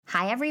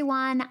Hi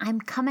everyone, I'm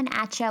coming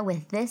at you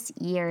with this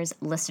year's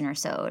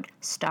Listenersode,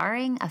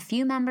 starring a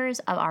few members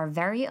of our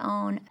very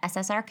own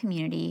SSR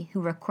community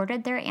who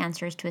recorded their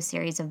answers to a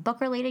series of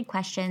book-related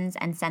questions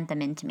and sent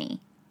them in to me.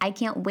 I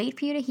can't wait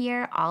for you to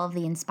hear all of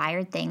the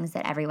inspired things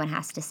that everyone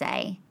has to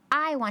say.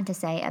 I want to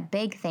say a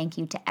big thank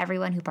you to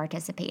everyone who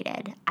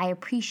participated. I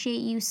appreciate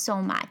you so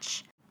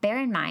much. Bear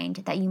in mind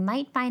that you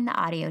might find the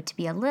audio to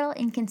be a little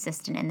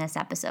inconsistent in this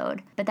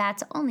episode, but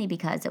that's only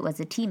because it was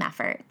a team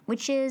effort,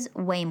 which is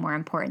way more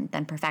important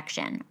than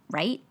perfection,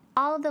 right?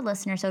 All of the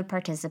Listenersode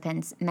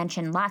participants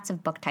mentioned lots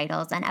of book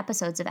titles and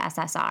episodes of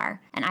SSR,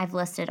 and I've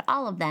listed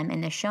all of them in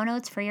the show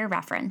notes for your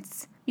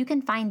reference. You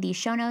can find these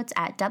show notes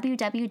at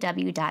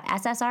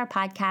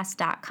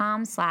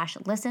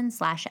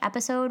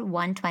www.ssrpodcast.com/listen/episode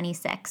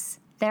 126.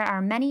 There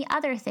are many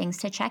other things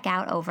to check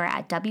out over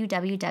at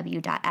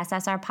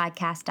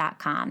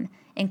www.ssrpodcast.com,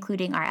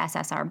 including our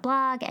SSR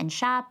blog and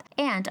shop,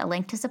 and a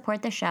link to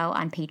support the show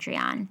on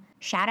Patreon.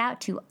 Shout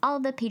out to all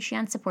the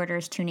Patreon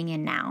supporters tuning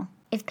in now.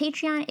 If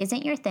Patreon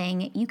isn't your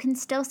thing, you can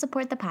still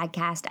support the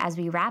podcast as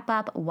we wrap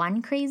up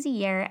one crazy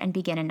year and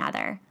begin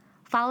another.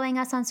 Following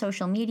us on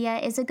social media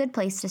is a good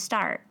place to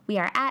start. We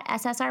are at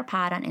SSR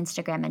Pod on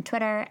Instagram and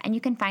Twitter, and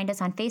you can find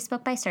us on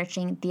Facebook by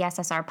searching the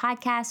SSR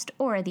Podcast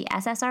or the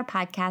SSR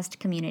Podcast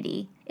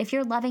Community. If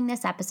you're loving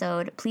this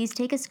episode, please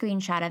take a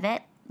screenshot of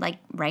it, like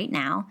right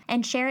now,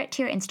 and share it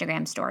to your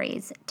Instagram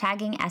stories,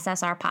 tagging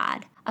SSR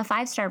Pod. A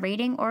 5-star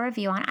rating or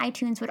review on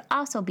iTunes would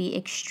also be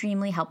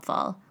extremely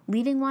helpful.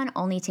 Leaving one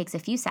only takes a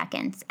few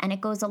seconds, and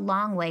it goes a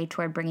long way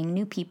toward bringing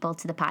new people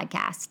to the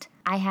podcast.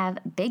 I have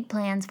big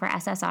plans for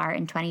SSR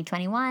in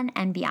 2021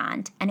 and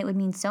beyond, and it would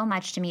mean so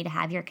much to me to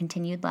have your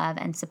continued love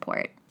and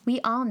support. We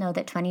all know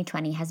that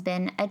 2020 has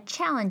been a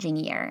challenging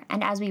year,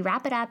 and as we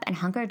wrap it up and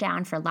hunker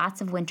down for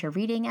lots of winter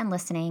reading and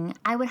listening,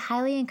 I would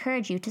highly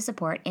encourage you to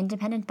support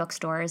independent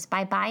bookstores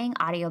by buying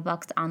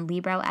audiobooks on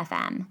Libro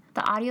FM.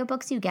 The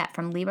audiobooks you get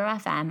from Libro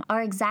FM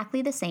are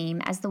exactly the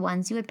same as the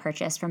ones you would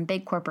purchase from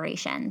big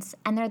corporations,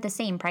 and they're the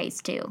same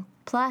price too.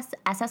 Plus,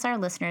 SSR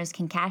listeners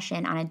can cash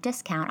in on a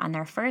discount on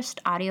their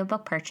first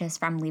audiobook purchase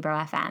from Libro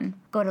FM.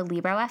 Go to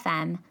Libro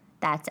FM,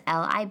 that's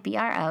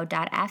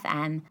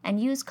libro.fm, and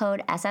use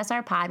code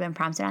SSRPOD when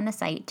prompted on the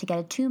site to get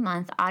a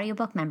 2-month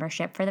audiobook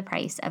membership for the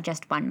price of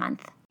just 1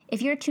 month.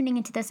 If you're tuning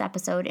into this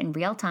episode in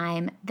real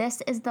time,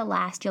 this is the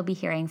last you'll be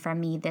hearing from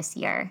me this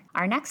year.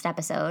 Our next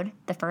episode,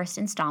 the first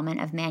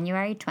installment of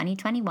January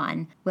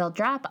 2021, will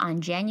drop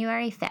on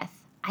January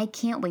 5th. I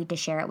can't wait to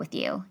share it with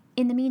you.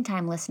 In the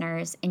meantime,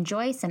 listeners,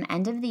 enjoy some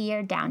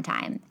end-of-the-year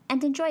downtime,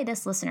 and enjoy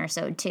this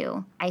Listenersode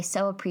too. I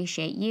so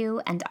appreciate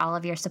you and all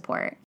of your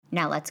support.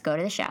 Now let's go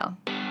to the show.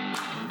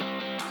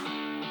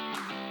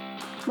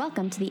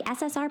 Welcome to the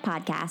SSR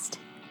Podcast.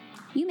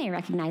 You may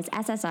recognize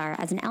SSR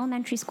as an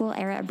elementary school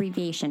era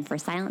abbreviation for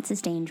silent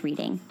sustained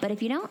reading, but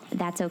if you don't,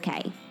 that's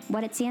okay.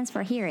 What it stands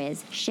for here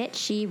is Shit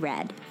She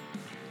Read.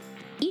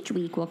 Each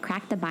week, we'll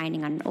crack the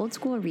binding on an old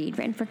school read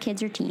written for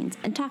kids or teens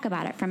and talk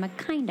about it from a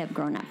kind of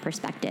grown-up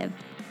perspective.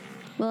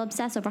 We'll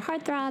obsess over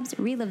heartthrobs,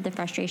 relive the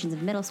frustrations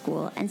of middle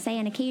school, and say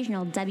an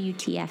occasional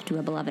WTF to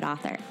a beloved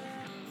author.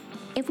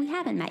 If we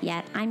haven't met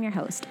yet, I'm your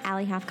host,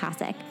 Allie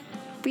Hoff-Kosick,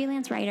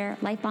 freelance writer,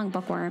 lifelong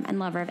bookworm, and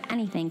lover of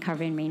anything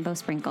covered in rainbow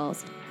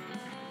sprinkles.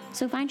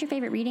 So find your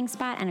favorite reading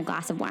spot and a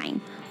glass of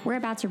wine. We're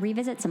about to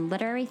revisit some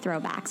literary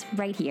throwbacks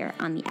right here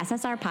on the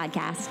SSR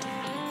Podcast.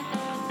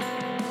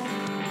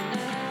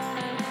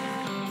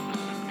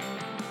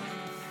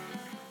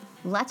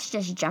 Let's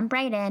just jump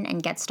right in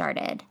and get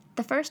started.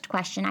 The first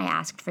question I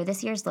asked for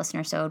this year's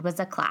Listenersode was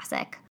a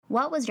classic.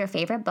 What was your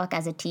favorite book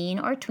as a teen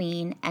or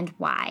tween, and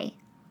why?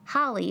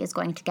 Holly is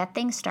going to get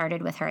things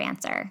started with her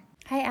answer.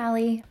 Hi,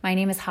 Allie. My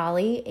name is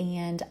Holly,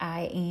 and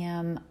I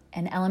am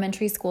an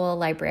elementary school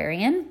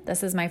librarian.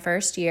 This is my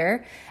first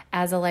year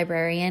as a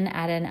librarian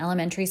at an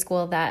elementary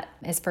school that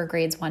is for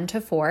grades 1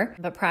 to 4.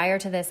 But prior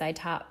to this, I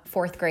taught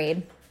 4th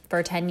grade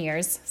for 10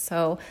 years.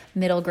 So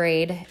middle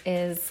grade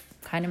is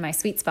kind of my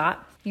sweet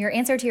spot. Your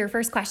answer to your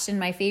first question,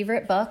 my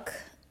favorite book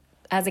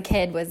as a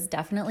kid was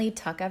definitely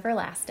Tuck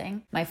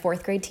Everlasting. My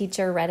 4th grade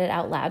teacher read it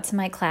out loud to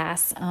my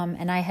class,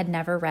 and I had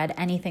never read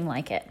anything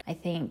like it. I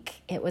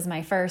think it was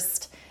my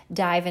first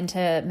dive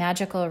into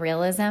magical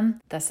realism,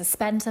 the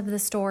suspense of the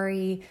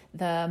story,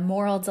 the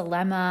moral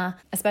dilemma,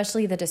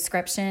 especially the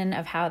description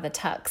of how the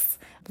Tucks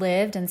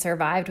lived and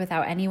survived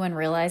without anyone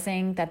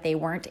realizing that they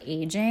weren't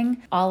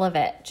aging. All of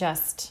it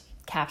just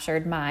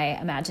captured my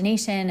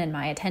imagination and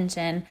my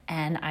attention,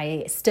 and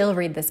I still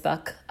read this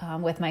book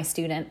with my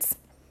students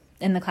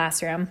in the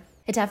classroom.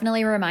 It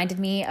definitely reminded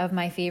me of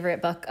my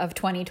favorite book of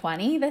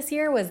 2020 this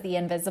year was The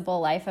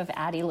Invisible Life of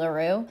Addie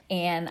LaRue.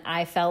 And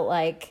I felt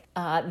like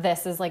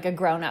this is like a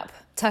grown-up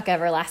Tuck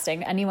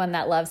Everlasting. Anyone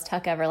that loves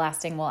Tuck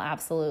Everlasting will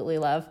absolutely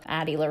love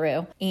Addie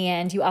LaRue.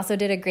 And you also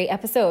did a great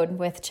episode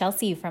with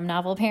Chelsea from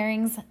Novel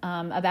Pairings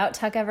about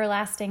Tuck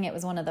Everlasting. It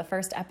was one of the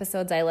first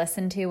episodes I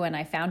listened to when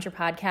I found your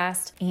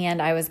podcast,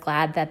 and I was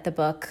glad that the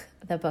book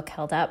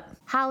held up.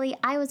 Holly,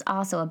 I was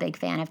also a big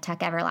fan of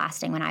Tuck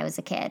Everlasting when I was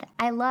a kid.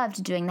 I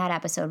loved doing that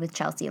episode with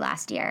Chelsea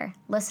last year.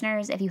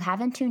 Listeners, if you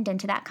haven't tuned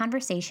into that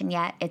conversation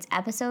yet, it's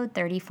episode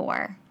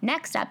 34.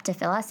 Next up to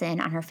fill us in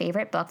on her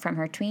favorite book from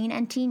her tween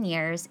and teen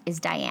years is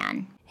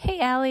Diane. Hey,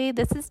 Allie,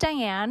 this is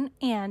Diane,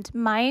 and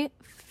my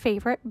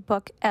favorite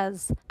book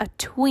as a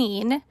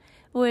tween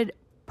would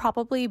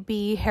probably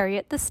be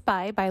Harriet the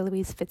Spy by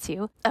Louise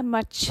Fitzhugh, a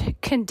much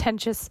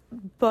contentious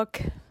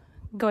book.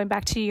 Going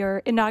back to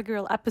your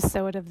inaugural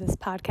episode of this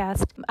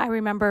podcast, I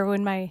remember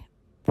when my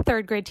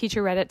third grade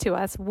teacher read it to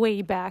us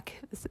way back,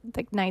 it was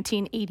like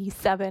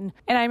 1987.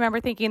 And I remember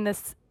thinking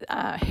this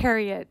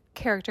Harriet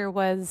character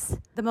was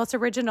the most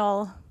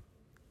original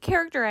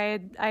character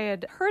I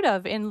had heard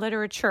of in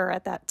literature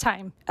at that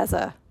time as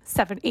a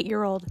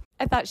 7-8-year-old.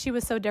 I thought she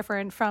was so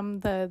different from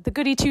the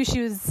goody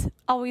two-shoes,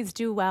 always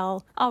do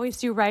well, always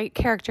do right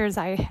characters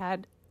I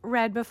had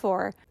read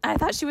before. I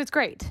thought she was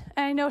great.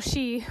 And I know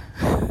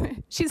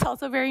she's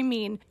also very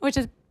mean, which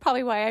is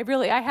probably why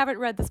I haven't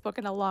read this book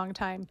in a long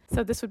time.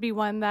 So this would be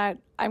one that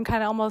I'm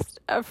kind of almost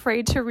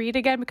afraid to read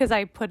again because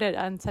I put it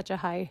on such a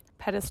high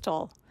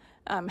pedestal,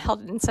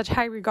 held it in such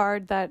high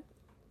regard that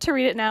to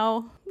read it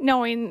now,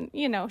 knowing,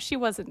 she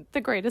wasn't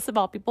the greatest of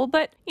all people,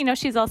 but,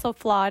 she's also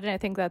flawed, and I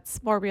think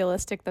that's more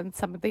realistic than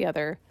some of the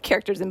other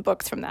characters in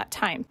books from that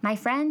time. My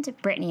friend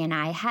Brittany and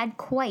I had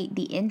quite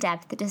the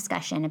in-depth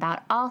discussion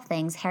about all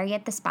things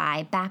Harriet the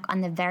Spy back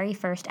on the very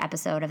first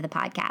episode of the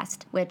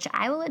podcast, which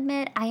I will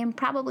admit I am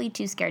probably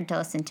too scared to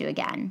listen to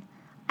again.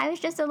 I was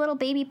just a little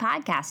baby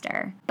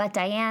podcaster. But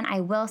Diane,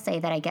 I will say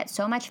that I get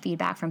so much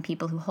feedback from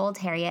people who hold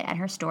Harriet and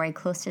her story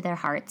close to their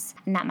hearts,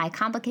 and that my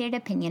complicated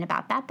opinion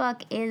about that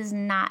book is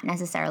not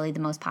necessarily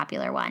the most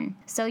popular one.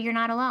 So you're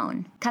not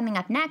alone. Coming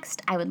up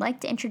next, I would like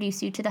to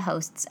introduce you to the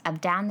hosts of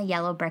Down the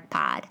Yellow Brick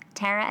Pod,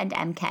 Tara and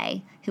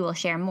MK, who will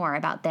share more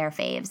about their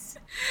faves.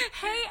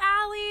 Hey,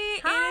 Allie.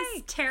 Hi.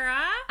 It's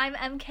Tara. I'm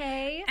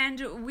MK.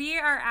 And we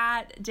are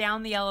at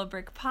Down the Yellow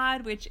Brick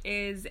Pod, which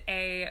is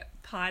a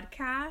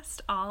podcast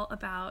all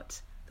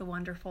about the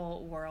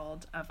wonderful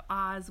world of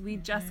Oz. We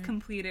just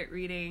completed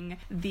reading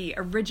the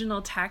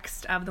original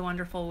text of The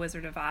Wonderful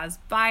Wizard of Oz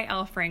by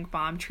L. Frank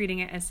Baum, treating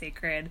it as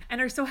sacred, and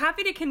are so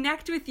happy to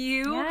connect with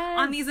you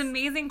on these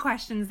amazing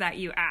questions that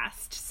you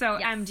asked. So,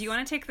 do you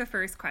want to take the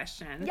first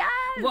question? Yes!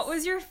 What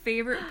was your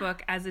favorite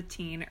book as a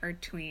teen or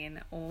tween?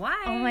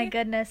 Why? Oh my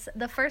goodness.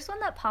 The first one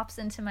that pops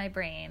into my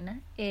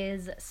brain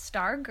is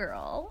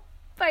Stargirl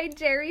by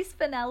Jerry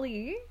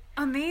Spinelli.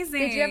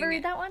 Amazing. Did you ever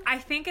read that one? I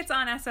think it's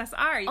on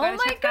SSR. You oh gotta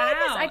my check that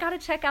goodness. out. I gotta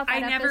check out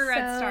that episode. I never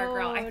read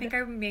Stargirl. I think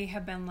I may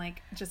have been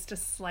like just a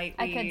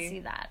slightly I could see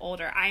that.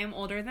 older. I am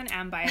older than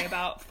M by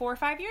about 4 or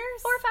 5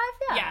 years. 4 or 5,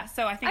 yeah. Yeah,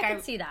 so I think I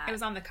could see that. It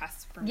was on the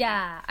cusp for me.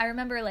 Yeah, I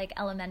remember like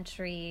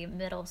elementary,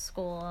 middle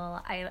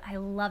school. I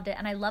loved it,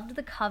 and I loved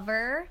the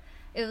cover.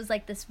 It was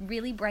like this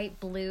really bright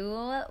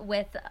blue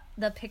with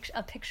a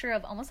picture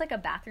of almost like a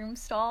bathroom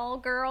stall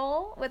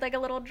girl with like a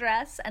little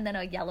dress and then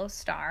a yellow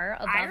star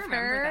above I remember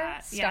her.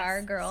 that.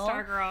 Stargirl.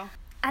 Yes, Stargirl.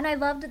 And I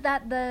loved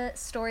that the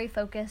story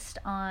focused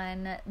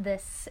on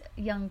this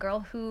young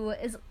girl who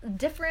is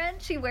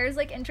different. She wears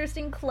like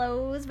interesting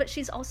clothes, but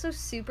she's also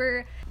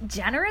super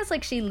generous.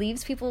 Like she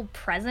leaves people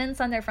presents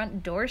on their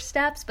front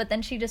doorsteps, but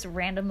then she just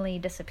randomly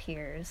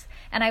disappears.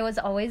 And I was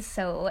always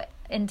so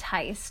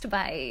enticed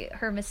by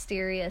her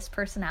mysterious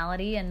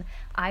personality, and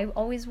I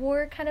always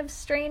wore kind of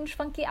strange,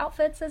 funky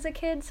outfits as a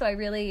kid, so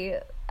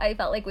I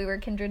felt like we were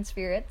kindred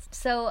spirits.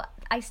 So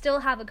I still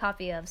have a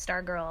copy of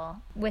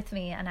Stargirl with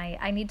me, and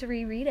I need to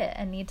reread it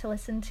and need to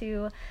listen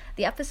to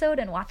the episode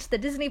and watch the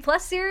Disney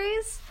Plus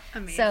series.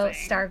 Amazing. So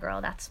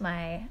Stargirl, that's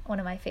one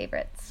of my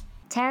favorites.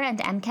 Tara and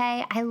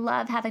MK, I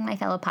love having my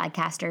fellow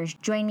podcasters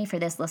join me for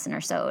this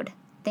Listenersode.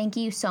 Thank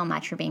you so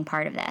much for being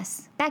part of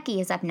this.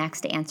 Becky is up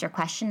next to answer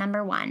question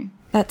number 1.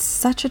 That's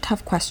such a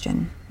tough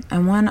question,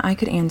 and one I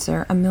could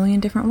answer a million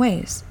different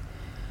ways.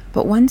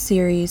 But one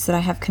series that I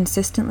have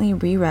consistently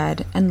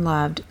reread and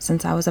loved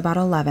since I was about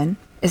 11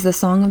 is The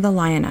Song of the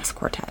Lioness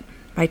Quartet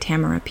by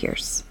Tamara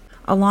Pierce.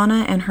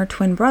 Alana and her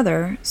twin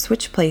brother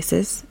switch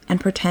places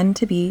and pretend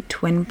to be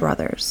twin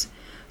brothers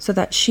so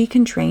that she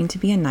can train to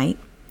be a knight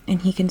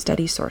and he can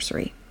study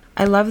sorcery.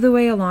 I love the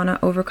way Alana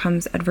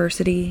overcomes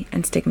adversity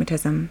and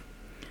stigmatism.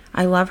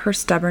 I love her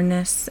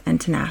stubbornness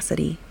and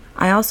tenacity.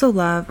 I also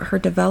love her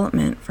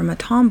development from a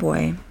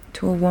tomboy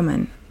to a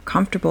woman,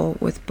 comfortable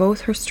with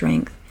both her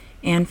strength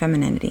and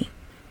femininity.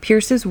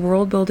 Pierce's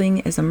world building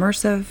is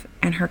immersive,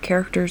 and her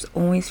characters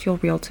always feel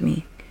real to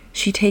me.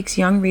 She takes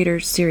young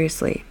readers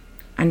seriously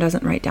and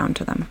doesn't write down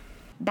to them.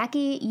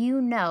 Becky,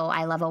 you know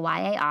I love a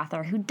YA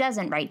author who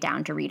doesn't write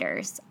down to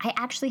readers. I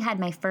actually had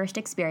my first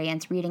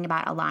experience reading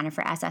about Alana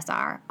for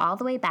SSR all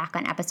the way back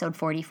on episode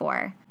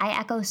 44. I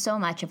echo so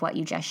much of what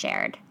you just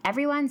shared.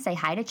 Everyone say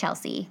hi to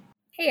Chelsea.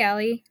 Hey,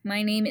 Allie.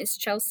 My name is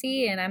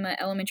Chelsea, and I'm an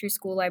elementary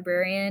school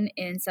librarian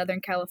in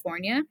Southern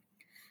California.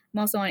 I'm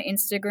also on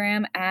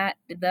Instagram at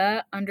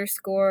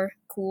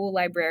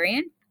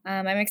 _cool_librarian.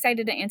 I'm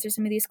excited to answer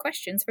some of these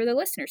questions for the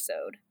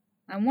Listenersode.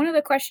 One of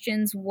the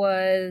questions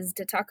was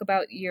to talk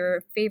about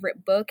your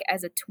favorite book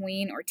as a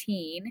tween or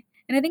teen.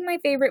 And I think my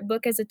favorite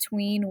book as a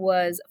tween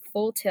was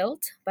Full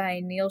Tilt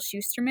by Neil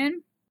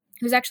Shusterman,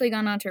 who's actually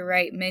gone on to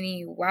write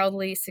many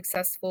wildly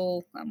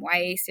successful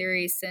YA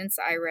series since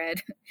I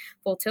read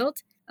Full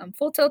Tilt.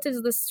 Full Tilt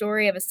is the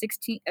story of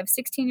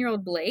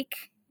 16-year-old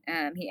Blake.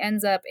 He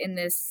ends up in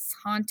this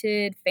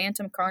haunted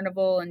phantom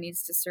carnival and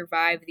needs to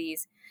survive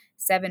these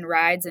 7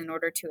 rides in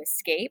order to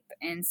escape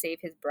and save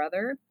his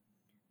brother.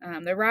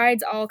 The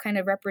rides all kind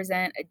of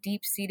represent a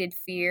deep-seated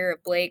fear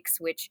of Blake's,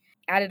 which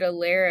added a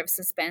layer of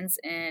suspense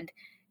and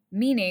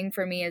meaning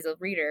for me as a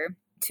reader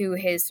to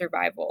his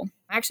survival.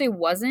 I actually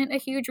wasn't a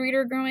huge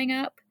reader growing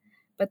up,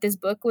 but this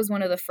book was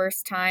one of the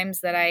first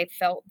times that I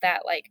felt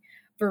that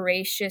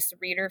voracious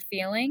reader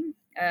feeling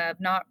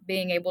of not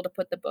being able to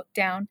put the book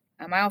down.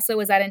 I also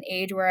was at an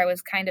age where I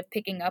was kind of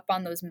picking up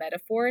on those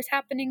metaphors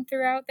happening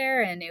throughout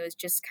there, and it was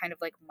just kind of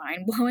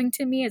mind-blowing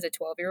to me as a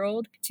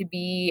 12-year-old to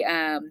be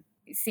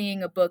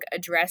seeing a book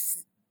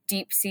address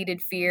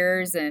deep-seated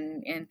fears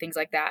and things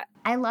like that.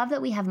 I love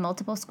that we have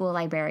multiple school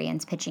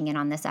librarians pitching in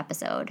on this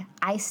episode.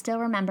 I still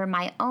remember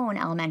my own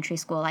elementary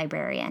school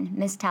librarian,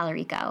 Miss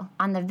Tallarico.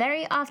 On the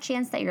very off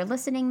chance that you're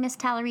listening, Miss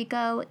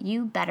Tallarico,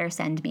 you better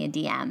send me a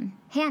DM.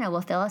 Hannah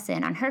will fill us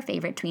in on her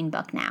favorite tween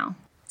book now.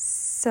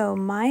 So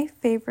my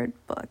favorite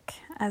book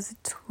as a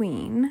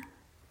tween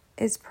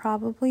is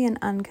probably an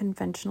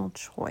unconventional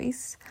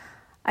choice.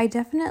 I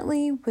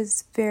definitely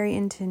was very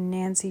into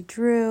Nancy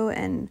Drew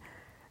and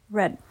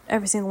read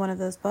every single one of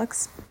those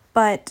books,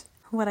 but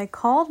what I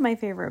called my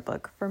favorite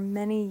book for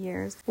many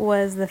years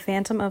was The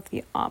Phantom of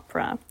the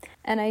Opera.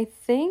 And I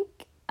think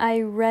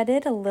I read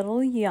it a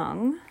little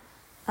young.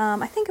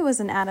 I think it was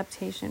an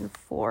adaptation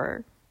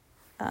for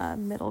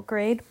middle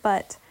grade,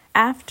 but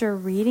after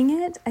reading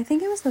it, I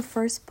think it was the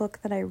first book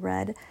that I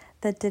read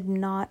that did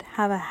not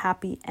have a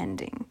happy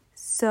ending.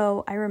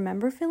 So I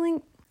remember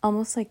feeling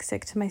almost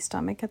sick to my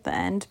stomach at the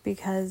end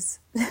because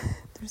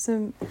there's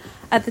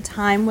at the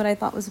time, what I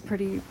thought was a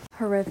pretty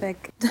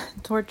horrific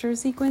torture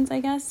sequence, I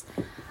guess.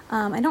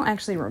 I don't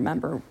actually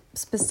remember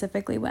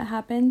specifically what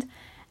happened.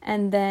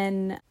 And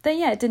then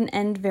it didn't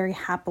end very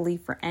happily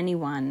for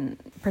anyone,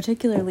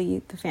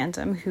 particularly the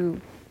Phantom,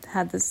 who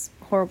had this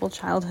horrible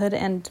childhood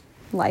and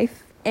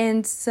life.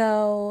 And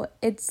so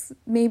it's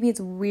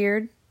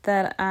weird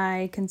that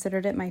I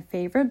considered it my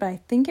favorite, but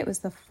I think it was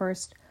the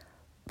first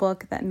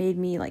book that made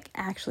me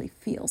actually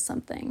feel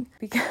something,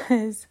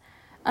 because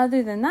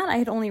other than that I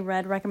had only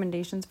read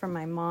recommendations from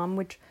my mom,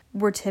 which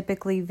were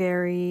typically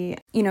very,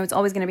 it's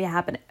always going to be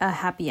a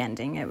happy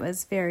ending. It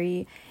was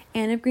very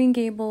Anne of Green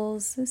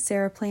Gables,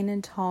 Sarah Plain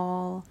and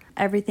Tall,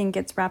 everything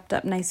gets wrapped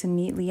up nice and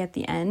neatly at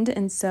the end.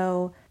 And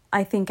so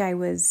I think I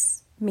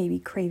was maybe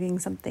craving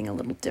something a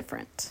little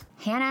different.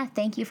 Hannah,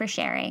 thank you for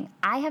sharing.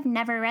 I have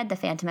never read The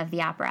Phantom of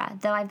the Opera,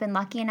 though I've been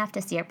lucky enough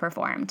to see it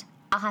performed.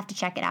 I'll have to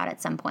check it out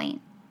at some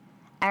point.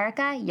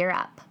 Erica, you're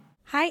up.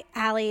 Hi,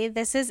 Allie.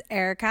 This is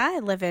Erica. I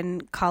live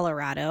in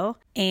Colorado,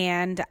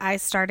 and I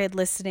started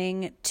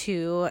listening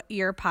to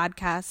your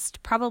podcast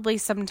probably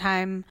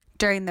sometime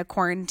during the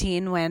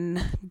quarantine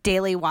when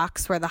daily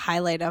walks were the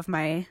highlight of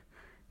my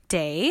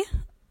day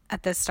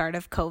at the start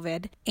of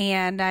COVID.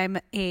 And I'm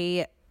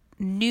a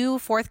new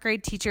 4th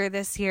grade teacher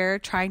this year,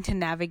 trying to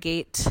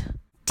navigate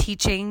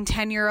teaching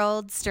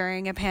 10-year-olds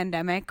during a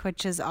pandemic,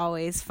 which is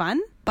always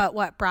fun. But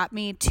what brought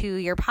me to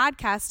your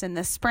podcast in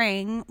the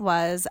spring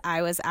was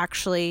I was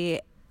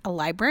actually a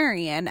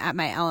librarian at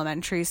my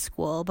elementary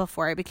school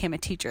before I became a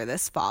teacher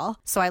this fall.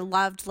 So I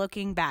loved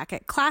looking back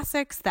at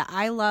classics that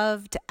I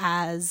loved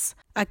as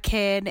a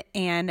kid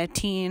and a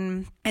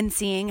teen and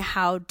seeing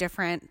how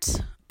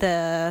different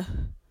the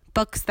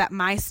books that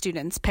my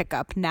students pick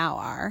up now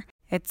are.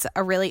 It's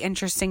a really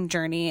interesting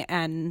journey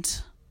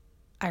and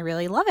I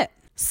really love it.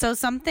 So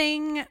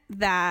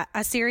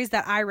a series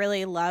that I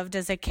really loved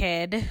as a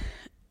kid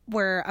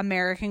were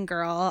American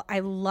Girl. I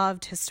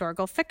loved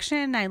historical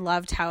fiction. I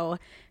loved how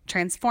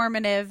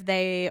transformative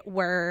they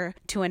were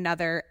to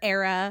another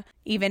era.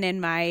 Even in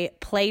my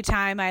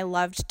playtime, I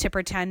loved to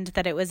pretend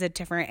that it was a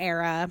different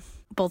era,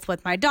 both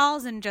with my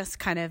dolls and just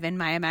kind of in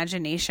my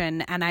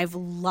imagination. And I've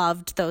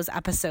loved those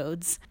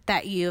episodes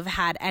that you've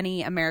had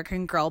any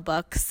American Girl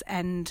books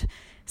and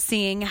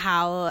seeing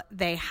how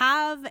they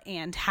have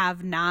and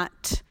have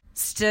not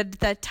stood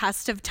the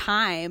test of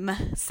time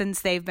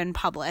since they've been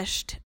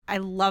published. I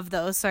love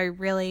those. So I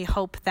really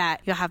hope that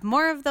you'll have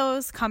more of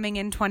those coming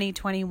in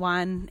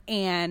 2021.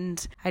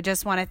 And I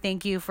just want to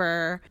thank you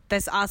for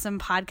this awesome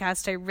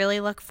podcast. I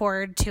really look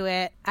forward to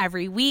it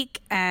every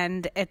week.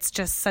 And it's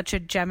just such a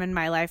gem in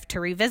my life to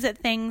revisit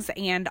things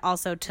and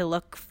also to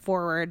look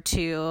forward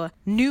to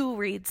new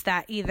reads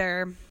that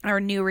either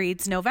are new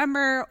reads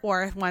November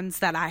or ones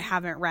that I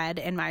haven't read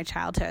in my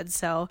childhood.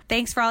 So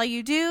thanks for all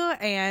you do.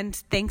 And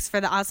thanks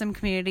for the awesome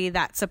community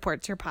that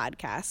supports your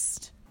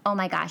podcast. Oh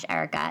my gosh,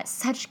 Erica,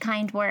 such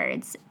kind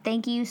words.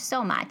 Thank you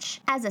so much.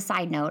 As a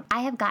side note,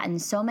 I have gotten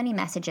so many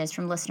messages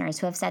from listeners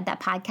who have said that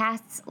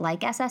podcasts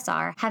like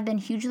SSR have been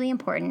hugely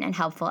important and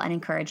helpful and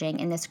encouraging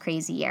in this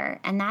crazy year,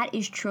 and that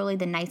is truly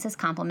the nicest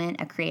compliment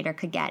a creator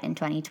could get in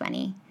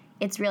 2020.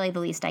 It's really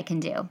the least I can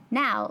do.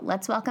 Now,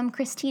 let's welcome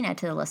Christina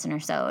to the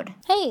Listenersode.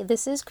 Hey,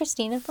 this is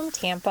Christina from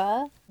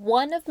Tampa.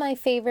 One of my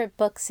favorite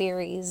book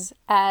series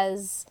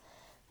as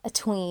a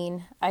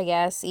tween, I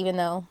guess, even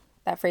though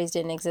that phrase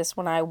didn't exist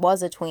when I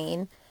was a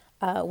tween,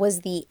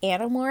 was the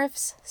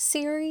Animorphs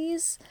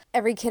series.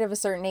 Every kid of a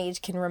certain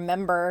age can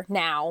remember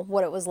now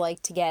what it was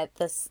like to get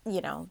this,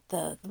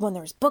 when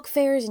there was book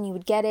fairs and you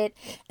would get it,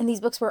 and these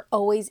books were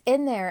always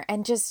in there,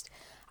 and just,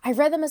 I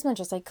read them as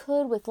much as I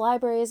could with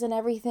libraries and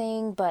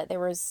everything, but there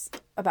was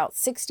about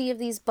 60 of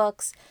these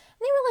books, and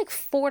they were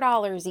like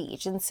 $4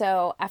 each, and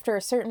so after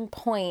a certain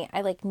point,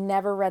 I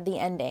never read the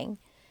ending,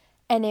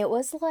 and it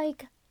was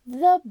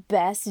the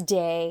best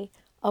day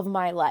of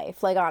my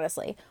life.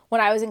 Honestly, when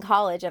I was in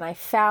college and I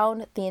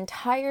found the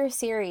entire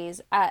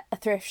series at a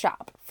thrift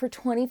shop for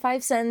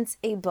 25 cents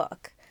a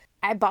book,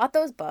 I bought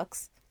those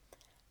books.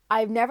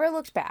 I've never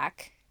looked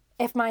back.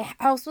 If my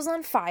house was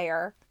on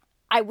fire,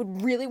 I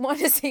would really want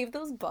to save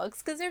those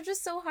books because they're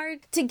just so hard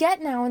to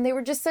get now, and they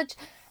were just such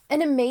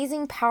an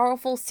amazing,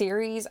 powerful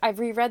series. I've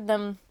reread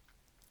them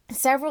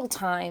several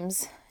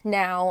times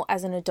now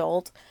as an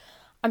adult.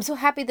 I'm so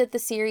happy that the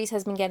series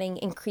has been getting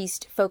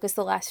increased focus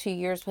the last few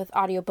years with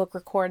audiobook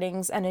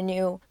recordings and a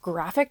new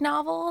graphic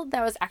novel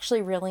that was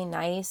actually really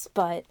nice.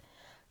 But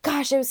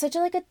gosh, it was such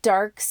a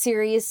dark,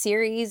 serious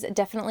series,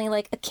 definitely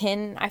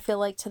akin, I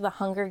feel to the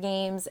Hunger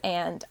Games,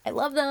 and I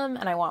love them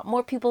and I want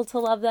more people to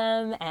love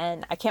them,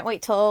 and I can't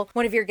wait till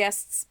one of your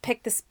guests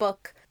pick this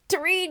book to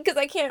read because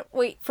I can't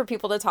wait for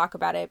people to talk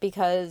about it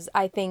because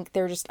I think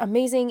they're just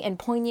amazing and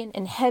poignant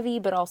and heavy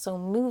but also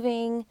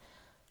moving.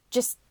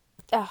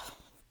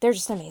 They're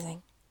just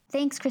amazing.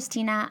 Thanks,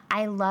 Christina.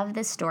 I love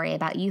this story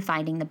about you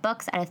finding the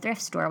books at a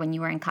thrift store when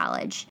you were in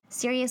college.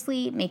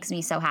 Seriously, makes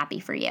me so happy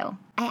for you.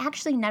 I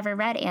actually never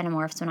read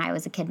Animorphs when I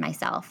was a kid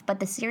myself, but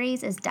the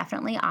series is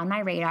definitely on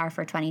my radar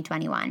for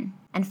 2021.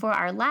 And for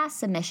our last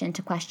submission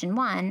to question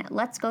 1,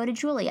 let's go to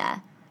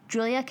Julia.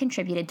 Julia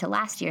contributed to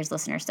last year's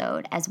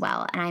Listenersode as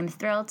well, and I'm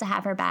thrilled to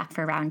have her back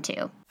for round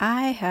 2.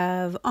 I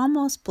have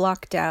almost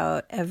blocked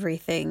out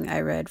everything I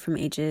read from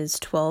ages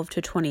 12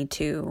 to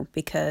 22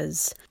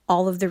 because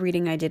all of the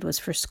reading I did was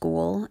for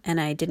school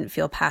and I didn't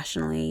feel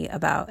passionately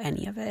about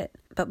any of it.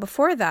 But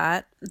before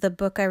that, the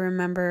book I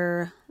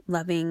remember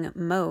loving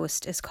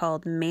most is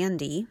called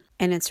Mandy,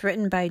 and it's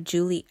written by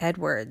Julie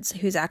Edwards,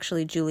 who's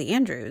actually Julie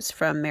Andrews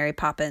from Mary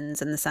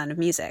Poppins and The Sound of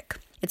Music.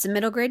 It's a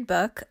middle grade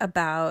book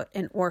about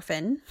an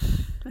orphan,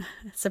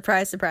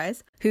 surprise,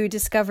 surprise, who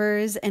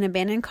discovers an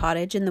abandoned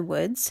cottage in the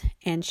woods,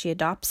 and she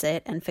adopts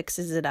it and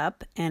fixes it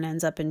up and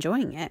ends up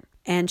enjoying it.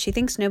 And she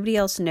thinks nobody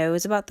else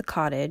knows about the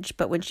cottage,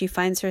 but when she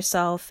finds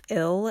herself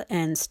ill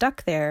and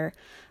stuck there,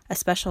 a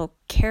special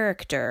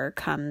character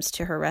comes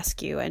to her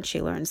rescue, and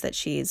she learns that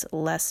she's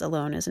less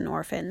alone as an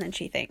orphan than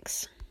she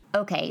thinks.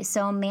 Okay,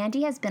 so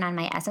Mandy has been on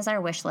my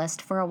SSR wish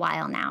list for a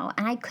while now,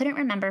 and I couldn't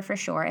remember for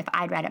sure if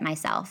I'd read it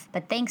myself,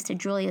 but thanks to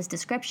Julia's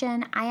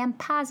description, I am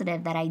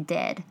positive that I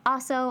did.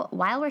 Also,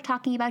 while we're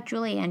talking about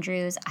Julie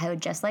Andrews, I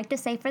would just like to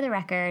say for the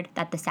record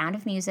that The Sound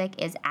of Music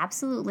is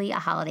absolutely a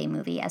holiday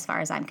movie as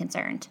far as I'm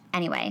concerned.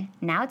 Anyway,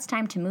 now it's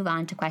time to move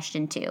on to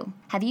question 2.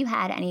 Have you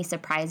had any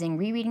surprising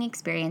rereading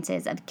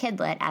experiences of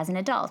Kidlit as an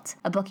adult?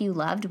 A book you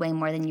loved way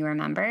more than you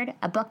remembered?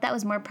 A book that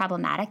was more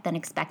problematic than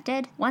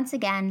expected? Once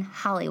again,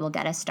 Holly will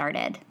get us started.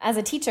 As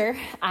a teacher,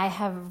 I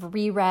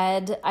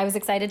was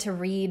excited to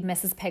read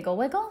Mrs.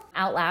 Pigglewiggle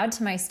out loud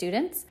to my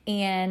students.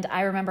 And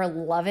I remember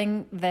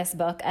loving this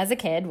book as a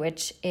kid,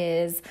 which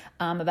is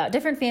about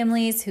different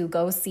families who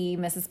go see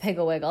Mrs.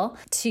 Pigglewiggle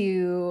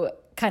to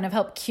kind of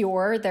help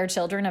cure their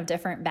children of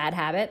different bad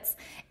habits.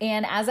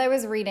 And as I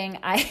was reading,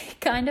 I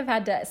kind of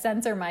had to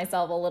censor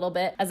myself a little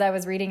bit as I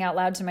was reading out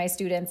loud to my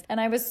students. And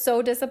I was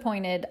so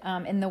disappointed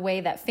in the way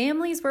that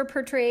families were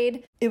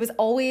portrayed. It was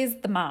always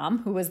the mom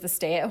who was the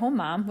stay-at-home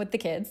mom with the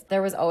kids.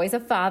 There was always a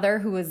father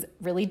who was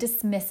really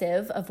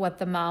dismissive of what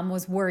the mom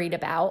was worried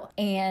about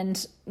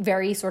and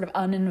very sort of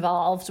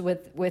uninvolved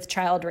with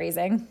child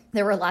raising.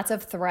 There were lots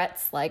of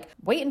threats like,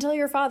 wait until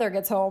your father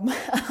gets home.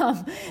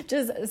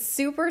 Just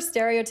super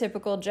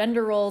stereotypical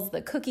gender roles,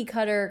 the cookie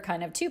cutter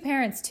kind of 2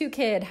 parents, 2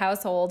 kid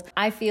household.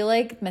 I feel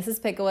like Mrs.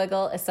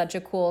 Pigglewiggle is such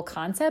a cool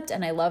concept,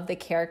 and I love the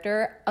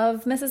character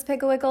of Mrs.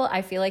 Pigglewiggle.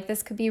 I feel like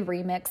this could be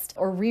remixed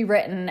or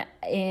rewritten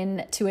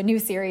into a new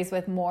series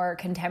with more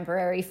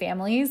contemporary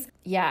families.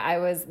 Yeah,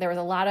 there was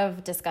a lot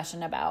of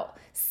discussion about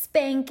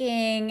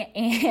spanking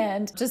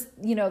and just,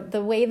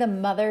 the way the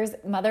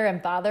mother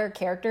and father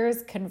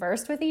characters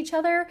conversed with each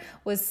other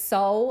was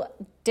so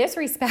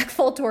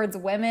disrespectful towards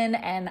women,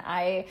 and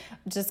I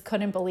just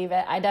couldn't believe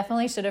it. I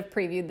definitely should have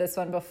previewed this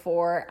one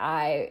before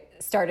I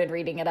started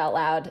reading it out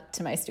loud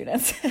to my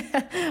students.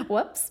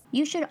 Whoops.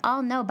 You should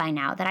all know by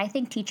now that I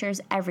think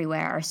teachers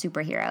everywhere are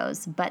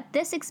superheroes, but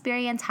this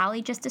experience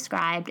Holly just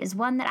described is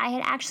one that I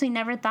had actually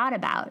never thought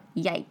about.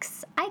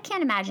 Yikes. I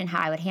can't imagine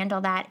how I would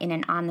handle that in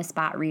an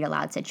on-the-spot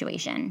read-aloud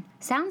situation.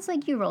 Sounds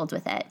like you rolled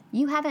with it.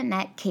 You haven't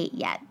met Kate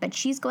yet, but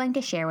she's going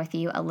to share with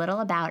you a little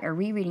about a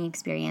rereading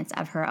experience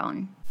of her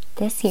own.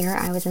 This year,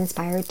 I was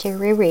inspired to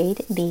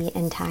reread the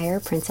entire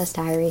Princess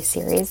Diaries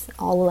series,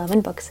 all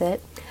 11 books of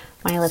it,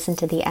 when I listened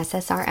to the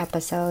SSR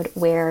episode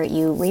where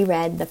you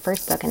reread the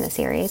first book in the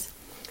series.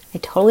 I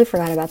totally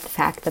forgot about the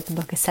fact that the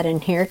book is set in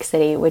New York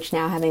City, which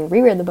now, having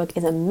reread the book,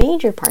 is a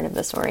major part of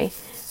the story.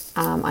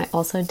 I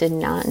also did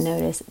not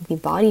notice the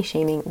body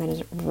shaming that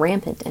is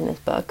rampant in this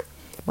book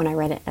when I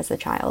read it as a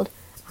child.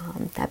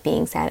 That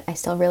being said, I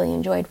still really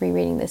enjoyed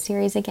rereading this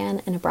series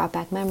again, and it brought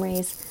back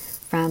memories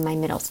from my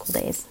middle school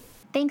days.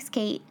 Thanks,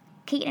 Kate.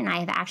 Kate and I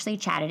have actually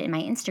chatted in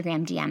my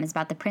Instagram DMs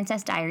about the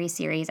Princess Diaries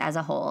series as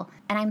a whole,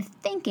 and I'm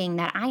thinking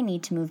that I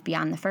need to move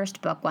beyond the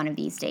first book one of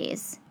these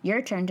days.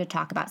 Your turn to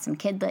talk about some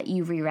kidlit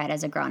you've reread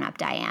as a grown-up,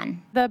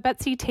 Diane. The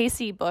Betsy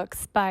Tacy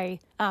books by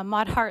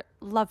Maud Hart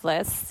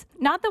Lovelace.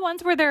 Not the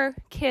ones where they're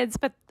kids,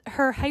 but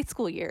her high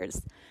school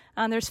years.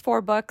 There's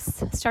 4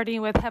 books,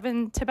 starting with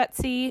Heaven to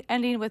Betsy,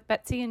 ending with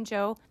Betsy and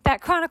Joe,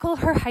 that chronicle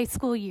her high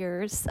school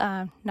years,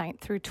 9th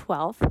through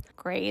 12th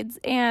grades.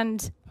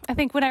 And I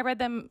think when I read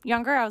them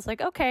younger, I was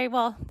like, okay,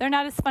 well, they're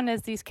not as fun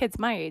as these kids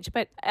my age.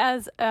 But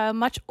as a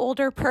much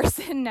older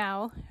person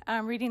now,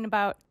 reading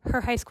about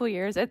her high school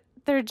years,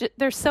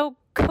 they're so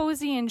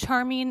cozy and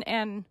charming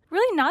and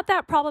really not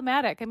that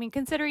problematic. I mean,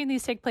 considering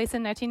these take place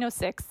in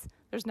 1906,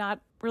 there's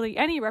not really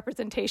any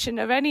representation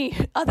of any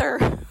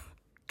other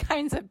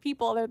kinds of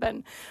people other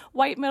than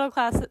white middle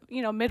class,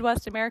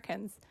 Midwest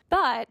Americans.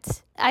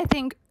 But I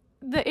think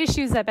the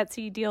issues that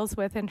Betsy deals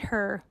with in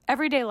her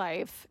everyday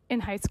life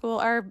in high school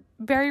are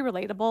very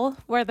relatable,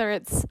 whether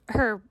it's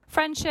her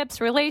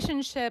friendships,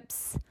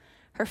 relationships,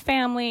 her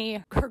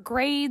family, her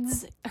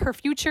grades, her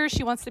future.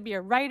 She wants to be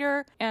a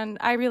writer, and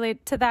I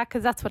relate to that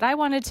because that's what I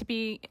wanted to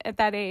be at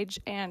that age.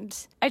 And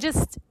I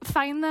just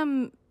find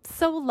them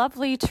so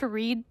lovely to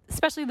read,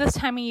 especially this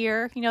time of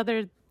year.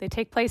 They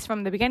take place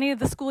from the beginning of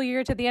the school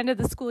year to the end of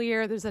the school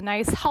year. There's a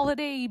nice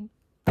holiday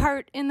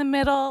part in the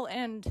middle,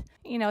 and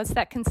it's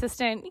that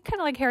consistent, kind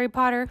of like Harry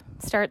Potter,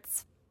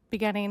 starts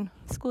beginning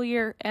school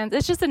year, and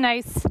it's just a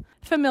nice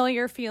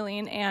familiar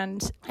feeling.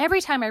 And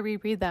every time I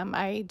reread them,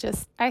 I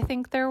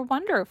think they're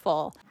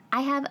wonderful. I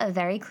have a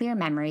very clear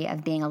memory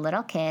of being a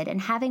little kid and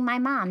having my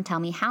mom tell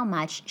me how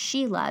much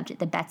she loved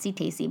the Betsy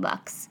Tacy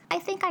books. I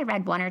think I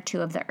read 1 or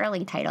 2 of the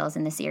early titles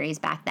in the series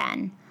back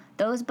then.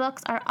 Those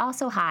books are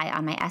also high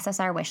on my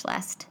SSR wish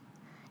list.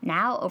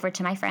 Now over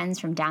to my friends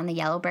from Down the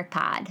Yellow Brick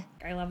Pod.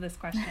 I love this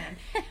question.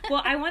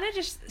 Well, I want to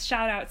just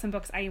shout out some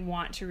books I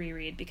want to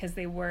reread because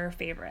they were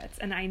favorites.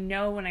 And I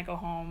know when I go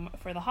home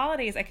for the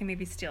holidays, I can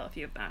maybe steal a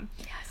few of them.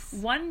 Yes.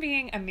 One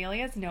being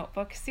Amelia's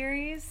Notebook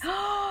series.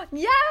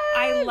 Yes!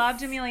 I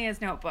loved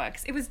Amelia's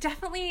Notebooks. It was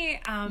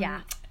definitely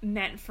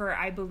meant for,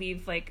 I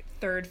believe, like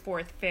 3rd,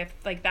 4th, 5th,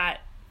 like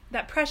that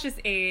precious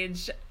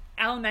age,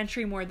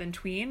 elementary more than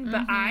tween,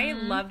 but I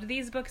loved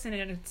these books and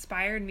it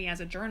inspired me as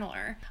a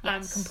journaler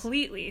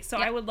completely. So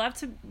I would love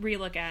to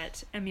relook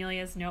at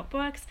Amelia's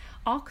Notebooks.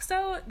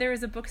 Also, there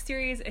was a book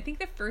series, I think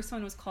the first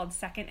one was called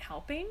Second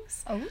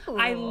Helpings. Oh.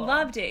 I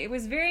loved it. It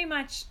was very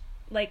much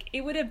like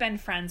it would have been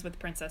friends with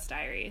Princess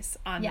Diaries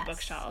on the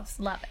bookshelves.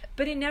 Love it.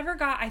 But it never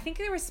got, I think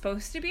there was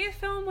supposed to be a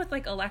film with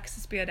like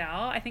Alexis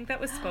Bledel. I think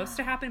that was supposed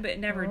to happen, but it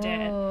never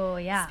did. Oh,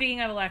 yeah.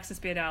 Speaking of Alexis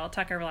Bledel,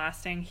 Tuck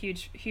Everlasting,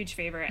 huge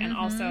favorite. And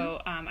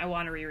also, I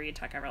want to reread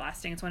Tuck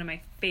Everlasting. It's one of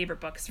my favorite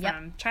books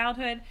from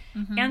childhood.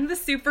 And the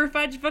Super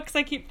Fudge books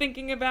I keep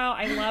thinking about.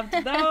 I loved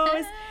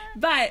those.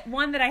 But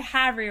one that I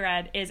have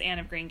reread is Anne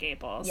of Green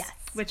Gables. Yes.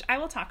 Which I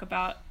will talk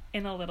about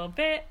in a little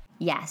bit.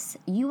 Yes,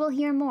 you will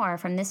hear more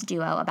from this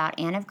duo about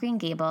Anne of Green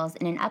Gables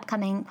in an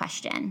upcoming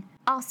question.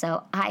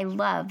 Also, I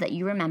love that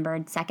you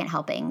remembered Second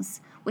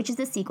Helpings, which is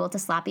the sequel to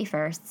Sloppy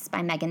Firsts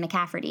by Megan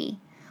McCafferty.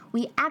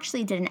 We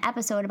actually did an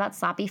episode about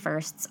Sloppy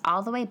Firsts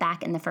all the way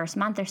back in the first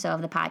month or so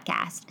of the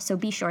podcast, so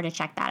be sure to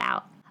check that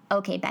out.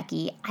 Okay,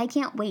 Becky, I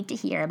can't wait to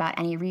hear about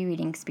any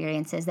rereading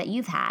experiences that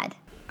you've had.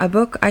 A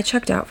book I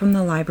checked out from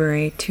the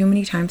library too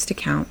many times to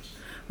count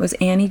was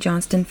Annie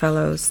Johnston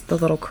Fellow's The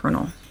Little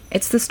Colonel.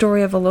 It's the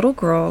story of a little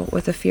girl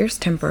with a fierce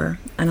temper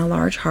and a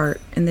large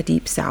heart in the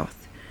Deep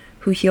South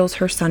who heals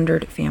her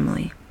sundered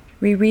family.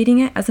 Rereading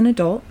it as an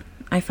adult,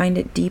 I find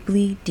it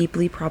deeply,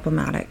 deeply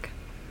problematic.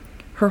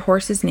 Her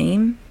horse's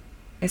name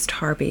is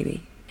Tar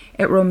Baby.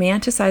 It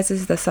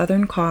romanticizes the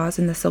Southern cause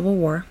in the Civil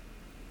War,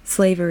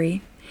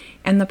 slavery,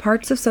 and the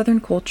parts of Southern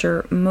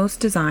culture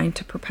most designed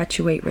to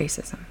perpetuate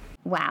racism.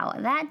 Wow,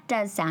 that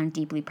does sound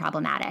deeply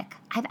problematic.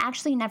 I've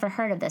actually never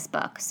heard of this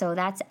book, so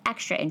that's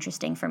extra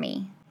interesting for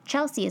me.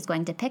 Chelsea is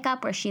going to pick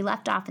up where she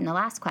left off in the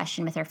last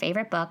question with her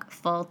favorite book,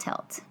 Full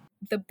Tilt.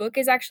 The book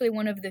is actually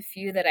one of the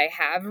few that I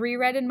have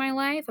reread in my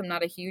life. I'm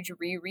not a huge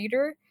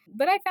rereader,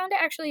 but I found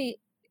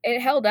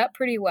it held up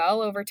pretty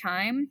well over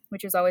time,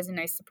 which is always a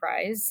nice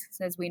surprise,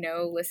 as we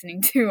know,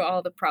 listening to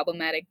all the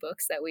problematic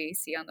books that we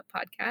see on the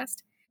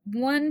podcast.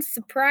 One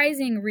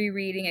surprising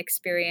rereading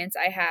experience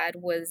I had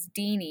was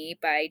Deanie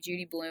by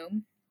Judy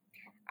Blume.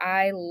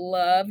 I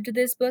loved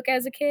this book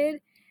as a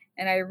kid,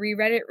 and I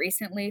reread it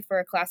recently for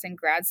a class in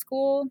grad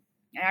school.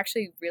 I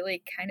actually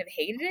really kind of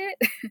hated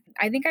it.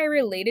 I think I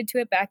related to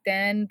it back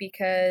then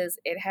because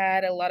it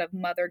had a lot of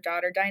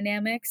mother-daughter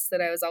dynamics that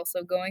I was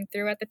also going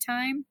through at the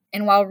time.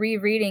 And while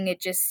rereading,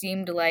 it just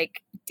seemed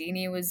like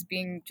Deanie was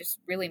being just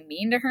really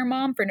mean to her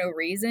mom for no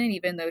reason,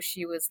 even though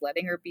she was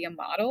letting her be a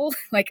model,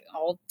 like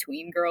all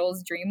tween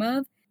girls dream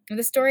of.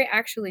 The story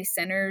actually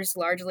centers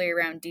largely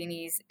around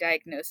Deanie's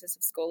diagnosis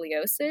of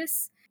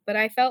scoliosis, but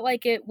I felt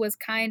like it was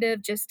kind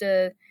of just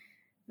a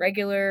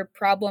regular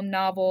problem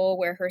novel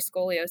where her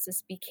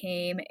scoliosis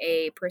became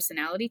a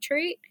personality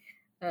trait.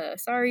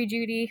 Sorry,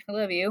 Judy, I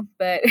love you,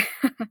 but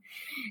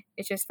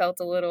it just felt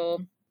a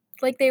little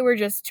like they were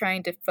just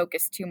trying to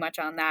focus too much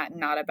on that and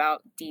not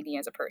about Deanie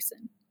as a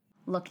person.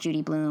 Look,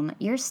 Judy Blume,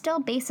 you're still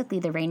basically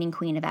the reigning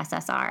queen of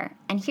SSR,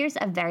 and here's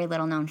a very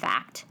little known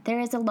fact. There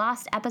is a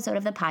lost episode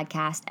of the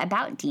podcast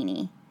about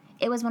Deanie.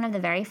 It was one of the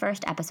very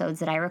first episodes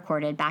that I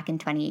recorded back in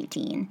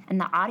 2018,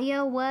 and the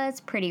audio was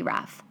pretty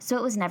rough, so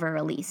it was never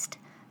released.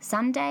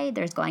 Someday,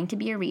 there's going to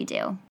be a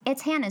redo.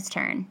 It's Hannah's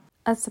turn.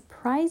 A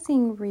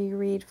surprising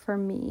reread for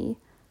me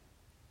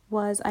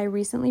was I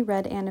recently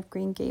read Anne of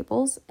Green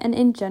Gables, and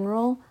in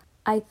general,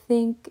 I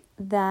think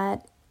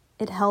that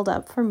it held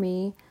up for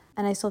me,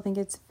 and I still think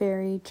it's a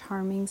very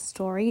charming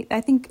story. I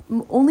think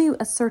only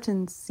a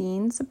certain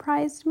scene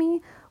surprised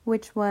me,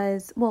 which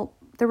was, well,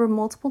 there were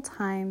multiple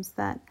times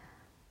that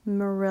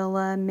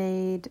Marilla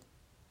made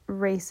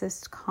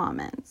racist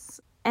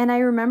comments. And I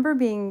remember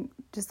being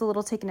just a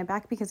little taken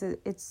aback because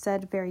it's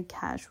said very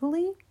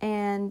casually.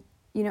 And,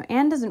 you know,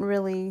 Anne doesn't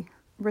really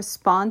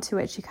respond to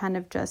it. She kind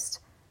of just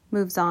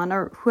moves on,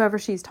 or whoever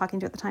she's talking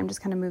to at the time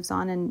just kind of moves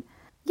on. And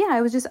yeah,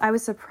 I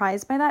was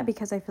surprised by that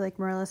because I feel like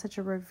Marilla is such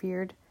a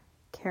revered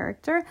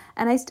character.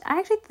 And I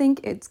actually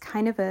think it's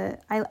kind of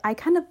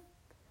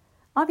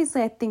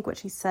obviously I think what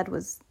she said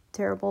was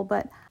terrible,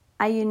 but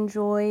I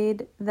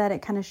enjoyed that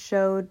it kind of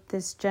showed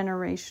this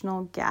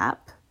generational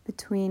gap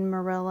between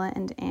Marilla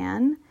and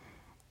Anne.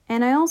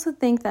 And I also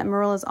think that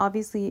Marilla is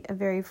obviously a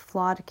very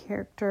flawed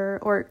character,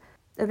 or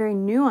a very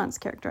nuanced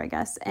character, I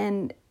guess.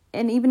 And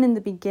even in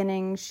the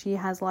beginning, she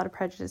has a lot of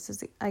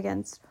prejudices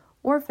against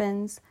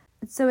orphans.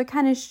 So it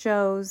kind of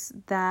shows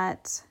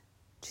that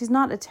she's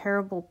not a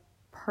terrible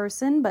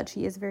person, but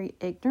she is very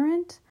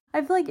ignorant.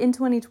 I feel like in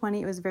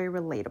 2020, it was very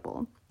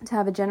relatable to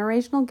have a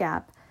generational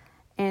gap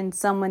and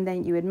someone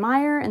that you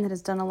admire and that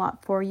has done a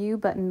lot for you,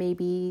 but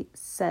maybe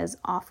says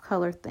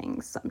off-color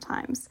things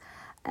sometimes.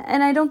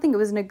 And I don't think it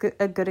was a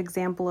good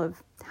example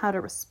of how to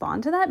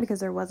respond to that, because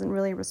there wasn't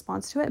really a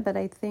response to it, but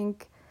I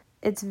think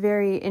it's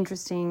very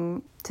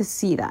interesting to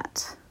see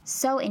that.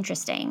 So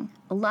interesting.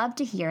 Love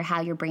to hear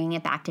how you're bringing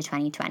it back to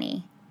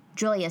 2020.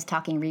 Julia's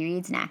talking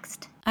rereads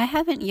next. I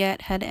haven't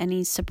yet had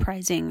any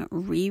surprising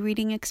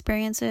rereading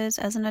experiences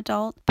as an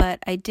adult, but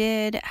I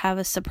did have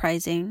a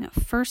surprising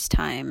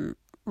first-time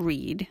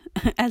read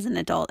as an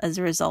adult as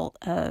a result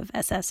of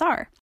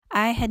SSR.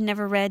 I had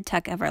never read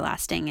Tuck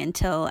Everlasting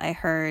until I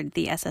heard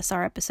the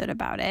SSR episode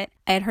about it.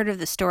 I had heard of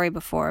the story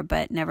before,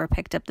 but never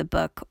picked up the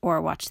book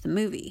or watched the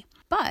movie.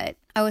 But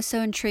I was so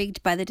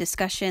intrigued by the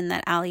discussion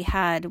that Allie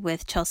had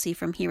with Chelsea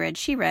from He Read,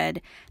 She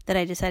Read that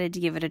I decided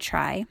to give it a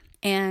try.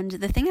 And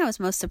the thing I was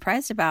most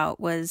surprised about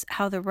was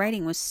how the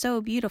writing was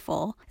so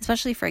beautiful,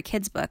 especially for a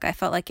kid's book. I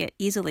felt like it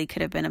easily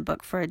could have been a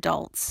book for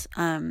adults.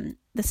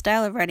 The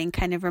style of writing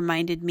kind of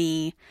reminded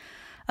me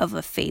of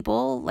a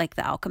fable, like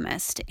The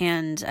Alchemist.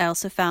 And I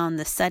also found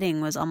the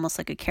setting was almost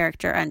like a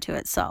character unto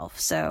itself.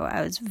 So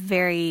I was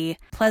very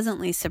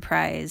pleasantly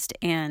surprised.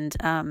 And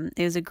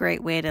it was a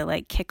great way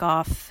to kick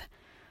off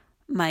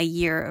my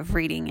year of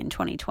reading in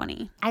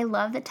 2020. I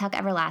love that Tuck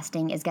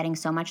Everlasting is getting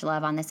so much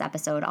love on this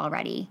episode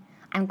already.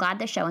 I'm glad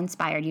the show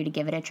inspired you to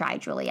give it a try,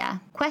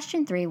 Julia.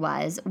 Question 3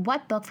 was,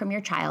 what book from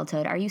your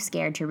childhood are you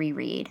scared to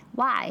reread?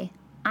 Why?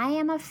 I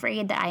am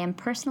afraid that I am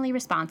personally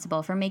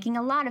responsible for making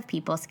a lot of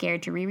people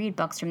scared to reread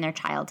books from their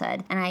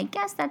childhood, and I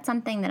guess that's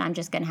something that I'm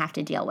just going to have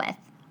to deal with.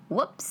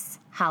 Whoops.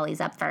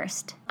 Holly's up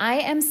first. I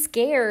am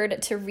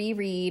scared to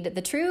reread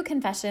The True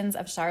Confessions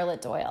of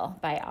Charlotte Doyle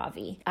by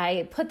Avi.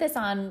 I put this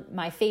on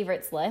my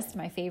favorites list,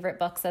 my favorite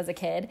books as a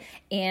kid,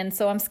 and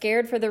so I'm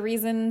scared for the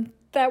reason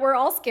that we're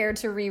all scared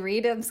to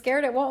reread. I'm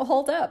scared it won't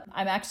hold up.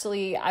 I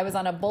was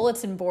on a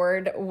bulletin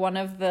board. One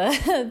of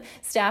the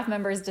staff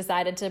members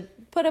decided to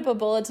put up a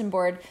bulletin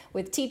board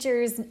with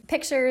teachers'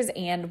 pictures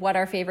and what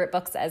our favorite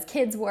books as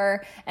kids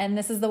were, and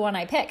this is the one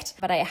I picked.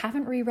 But I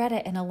haven't reread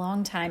it in a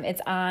long time.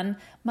 It's on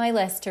my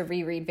list to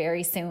reread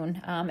very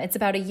soon. It's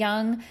about a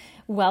young,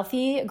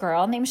 wealthy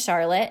girl named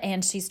Charlotte,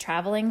 and she's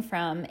traveling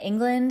from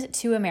England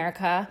to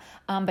America,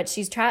 but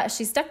she's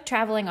stuck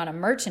traveling on a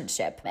merchant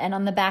ship. And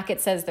on the back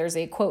it says there's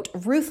a, quote,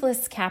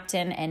 ruthless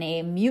captain and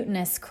a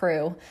mutinous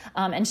crew,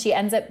 and she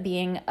ends up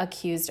being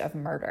accused of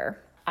murder.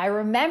 I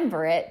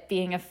remember it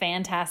being a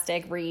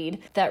fantastic read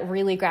that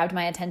really grabbed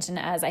my attention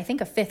as, I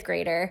think, a fifth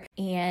grader.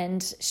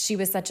 And she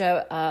was such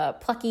a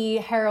plucky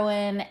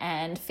heroine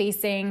and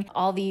facing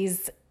all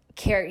these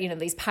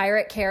these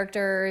pirate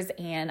characters,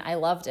 and I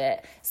loved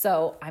it.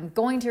 So I'm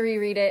going to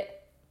reread it,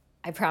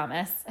 I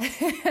promise,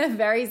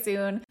 very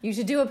soon. You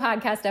should do a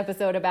podcast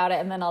episode about it,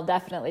 and then I'll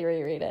definitely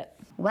reread it.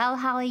 Well,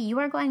 Holly, you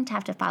are going to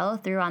have to follow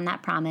through on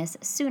that promise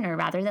sooner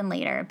rather than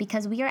later,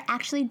 because we are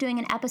actually doing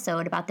an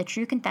episode about the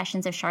true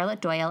confessions of Charlotte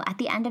Doyle at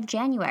the end of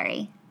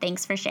January.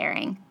 Thanks for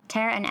sharing.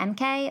 Tara and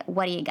MK,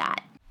 what do you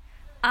got?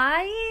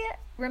 I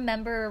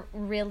remember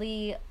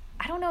really,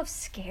 I don't know if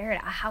scared,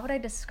 how would I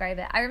describe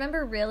it? I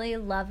remember really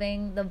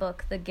loving the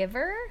book The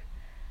Giver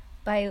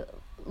by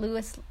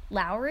Lewis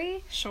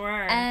Lowry.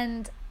 Sure.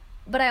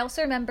 But I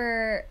also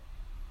remember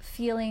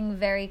feeling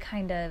very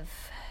kind of,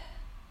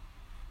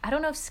 I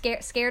don't know if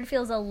scared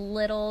feels a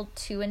little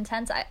too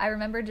intense. I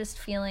remember just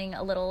feeling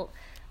a little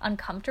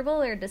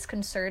uncomfortable or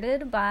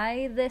disconcerted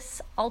by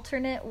this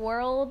alternate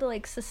world,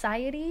 like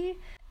society.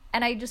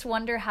 And I just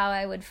wonder how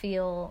I would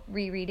feel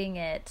rereading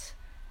it.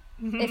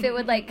 If it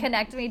would like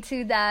connect me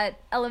to that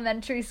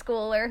elementary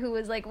schooler who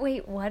was like,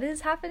 wait, what is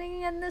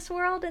happening in this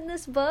world, in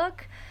this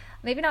book?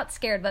 Maybe not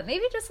scared, but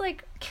maybe just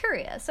like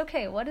curious.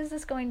 Okay, what is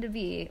this going to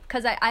be?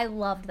 Because I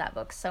loved that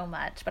book so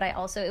much, but it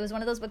was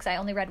one of those books I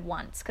only read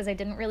once because I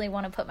didn't really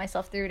want to put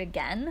myself through it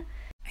again.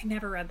 I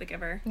never read The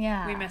Giver.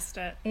 Yeah. We missed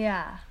it.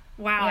 Yeah.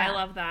 Wow, Yeah. I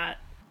love that.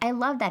 I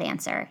love that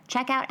answer.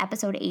 Check out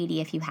episode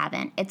 80 if you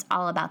haven't. It's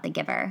all about The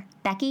Giver.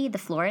 Becky, the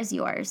floor is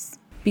yours.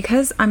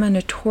 Because I'm a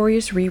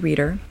notorious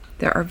rereader,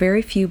 there are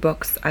very few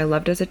books I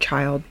loved as a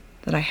child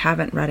that I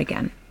haven't read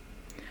again.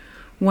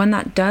 One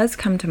that does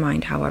come to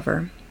mind,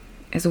 however,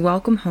 is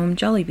Welcome Home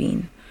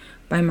Jellybean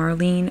by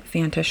Marlene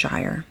Fanta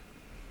Shire.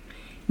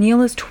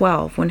 Neil is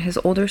 12 when his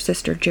older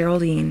sister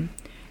Geraldine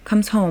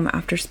comes home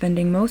after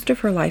spending most of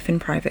her life in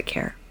private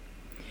care.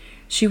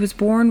 She was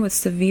born with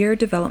severe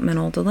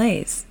developmental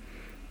delays,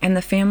 and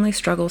the family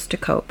struggles to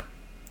cope.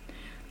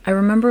 I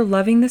remember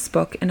loving this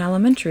book in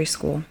elementary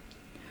school,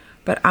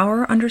 but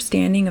our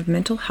understanding of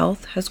mental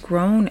health has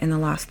grown in the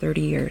last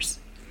 30 years,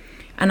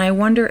 and I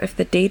wonder if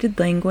the dated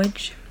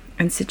language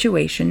and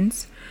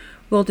situations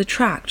will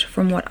detract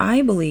from what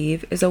I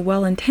believe is a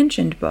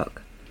well-intentioned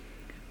book,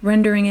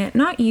 rendering it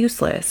not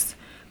useless,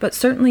 but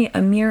certainly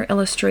a mere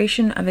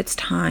illustration of its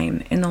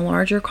time in the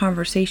larger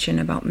conversation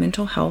about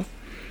mental health,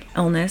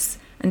 illness,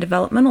 and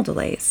developmental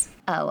delays.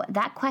 Oh,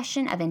 that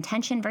question of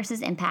intention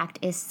versus impact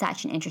is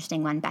such an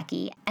interesting one,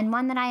 Becky, and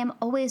one that I am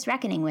always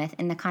reckoning with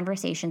in the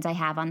conversations I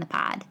have on the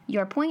pod.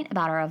 Your point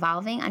about our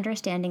evolving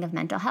understanding of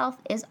mental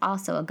health is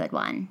also a good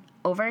one.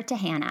 Over to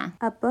Hannah.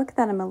 A book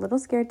that I'm a little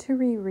scared to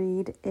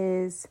reread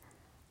is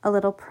A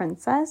Little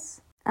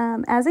Princess.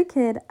 As a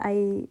kid,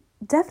 I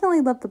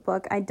definitely loved the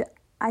book.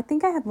 I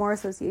think I have more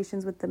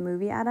associations with the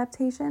movie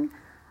adaptation,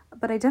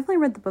 but I definitely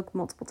read the book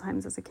multiple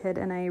times as a kid,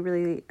 and I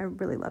really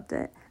loved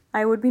it.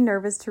 I would be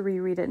nervous to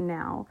reread it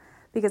now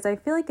because I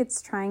feel like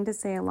it's trying to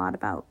say a lot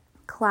about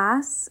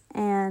class,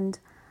 and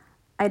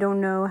I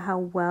don't know how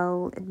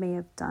well it may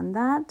have done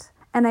that.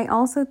 And I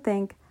also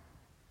think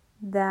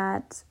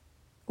that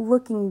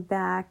looking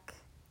back,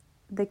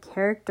 the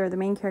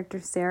main character,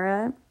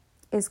 Sarah,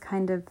 is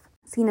kind of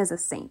seen as a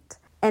saint.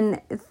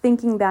 And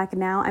thinking back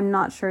now, I'm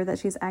not sure that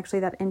she's actually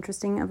that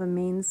interesting of a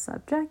main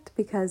subject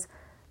because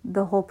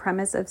the whole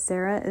premise of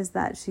Sarah is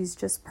that she's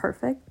just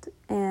perfect,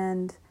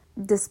 and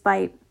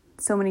despite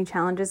so many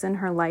challenges in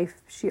her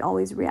life, she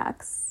always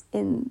reacts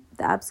in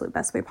the absolute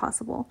best way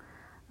possible.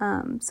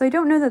 So I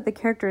don't know that the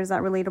character is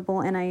that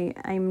relatable, and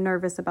I'm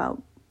nervous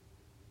about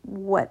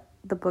what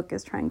the book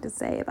is trying to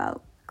say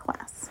about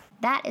class.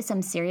 That is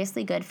some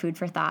seriously good food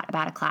for thought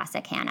about a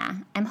classic,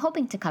 Hannah. I'm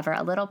hoping to cover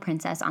A Little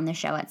Princess on the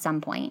show at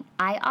some point.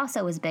 I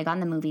also was big on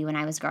the movie when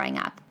I was growing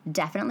up.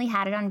 Definitely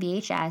had it on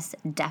VHS,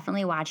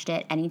 definitely watched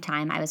it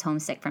anytime I was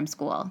homesick from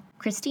school.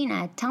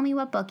 Christina, tell me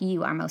what book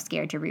you are most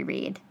scared to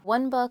reread.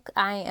 One book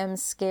I am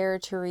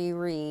scared to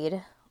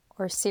reread,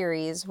 or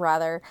series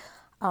rather,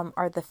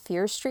 are the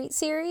Fear Street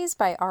series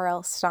by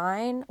R.L.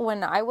 Stine.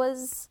 When I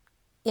was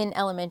in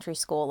elementary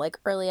school, like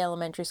early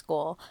elementary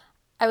school,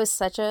 I was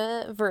such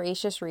a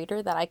voracious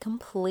reader that I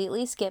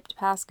completely skipped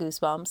past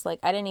Goosebumps. Like,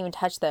 I didn't even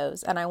touch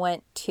those. And I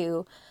went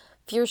to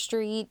Fear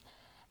Street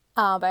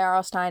by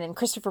R.L. Stine and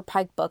Christopher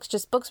Pike books.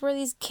 Just books where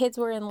these kids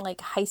were in,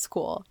 like, high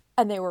school.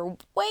 And they were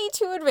way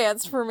too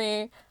advanced for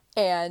me.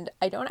 And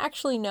I don't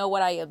actually know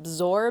what I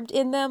absorbed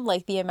in them.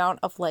 Like, the amount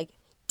of, like,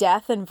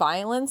 death and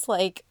violence.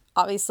 Like,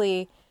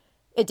 obviously,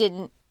 it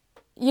didn't,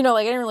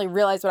 I didn't really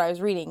realize what I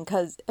was reading.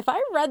 Because if I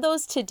read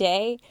those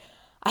today,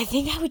 I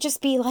think I would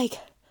just be like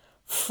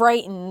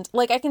frightened.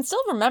 Like I can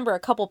still remember a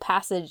couple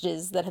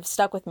passages that have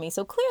stuck with me.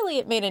 So clearly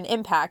it made an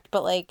impact,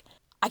 but like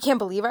I can't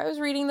believe I was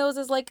reading those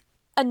as like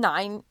a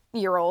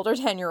 9-year-old or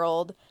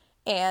 10-year-old.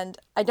 And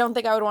I don't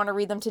think I would want to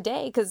read them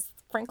today because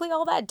frankly,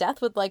 all that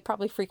death would like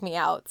probably freak me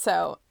out.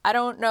 So I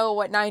don't know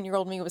what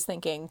 9-year-old me was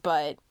thinking,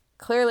 but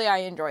clearly I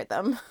enjoyed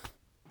them.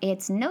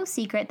 It's no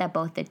secret that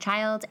both the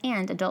child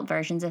and adult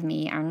versions of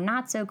me are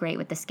not so great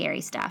with the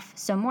scary stuff,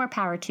 so more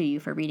power to you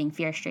for reading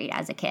Fear Street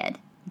as a kid.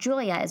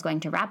 Julia is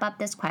going to wrap up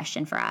this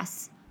question for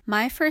us.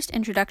 My first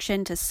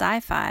introduction to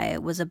sci-fi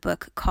was a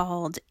book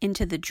called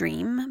Into the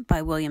Dream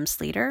by William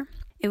Sleater.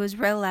 It was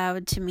read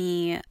aloud to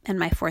me in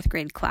my 4th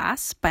grade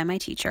class by my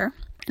teacher,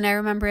 and I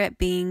remember it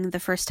being the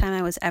first time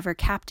I was ever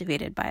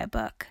captivated by a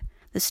book.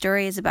 The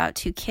story is about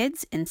 2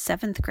 kids in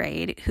 7th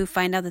grade who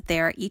find out that they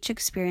are each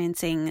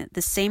experiencing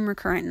the same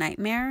recurrent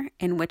nightmare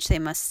in which they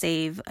must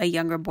save a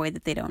younger boy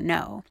that they don't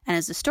know. And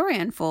as the story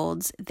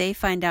unfolds, they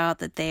find out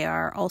that they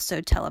are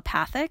also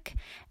telepathic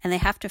and they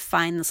have to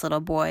find this little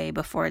boy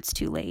before it's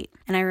too late.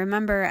 And I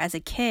remember as a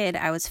kid,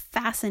 I was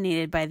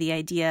fascinated by the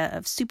idea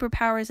of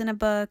superpowers in a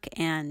book,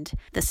 and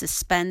the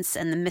suspense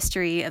and the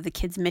mystery of the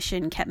kid's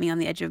mission kept me on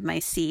the edge of my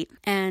seat.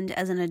 And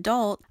as an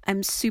adult,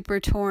 I'm super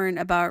torn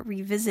about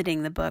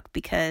revisiting the book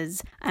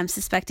because I'm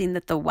suspecting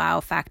that the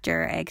wow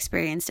factor I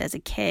experienced as a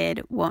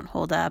kid won't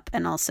hold up.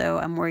 And also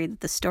I'm worried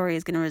that the story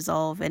is going to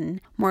resolve in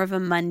more of a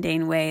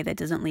mundane way that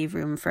doesn't leave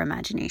room for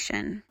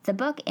imagination. The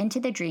book Into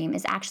the Dream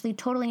is actually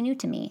totally new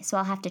to me, so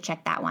I'll have to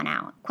check that one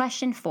out.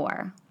 Question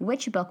 4.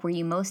 Which book were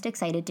you most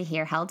excited to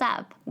hear held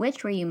up?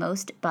 Which were you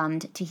most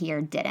bummed to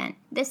hear didn't?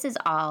 This is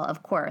all,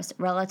 of course,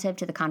 relative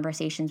to the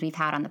conversations we've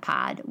had on the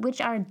pod,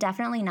 which are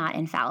definitely not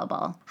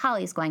infallible.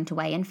 Holly's going to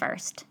weigh in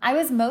first. I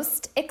was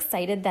most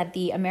excited that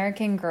the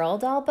American Girl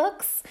doll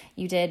books,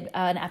 you did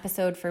an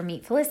episode for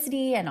Meet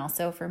Felicity and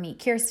also for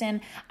Meet Kirsten.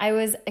 I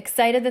was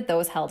excited that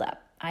those held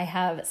up. I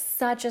have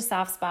such a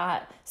soft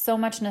spot, so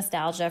much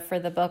nostalgia for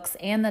the books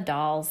and the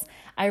dolls.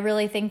 I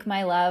really think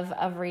my love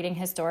of reading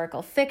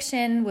historical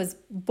fiction was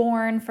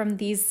born from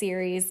these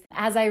series.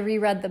 As I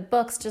reread the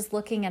books, just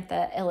looking at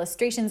the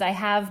illustrations, I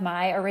have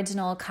my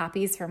original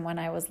copies from when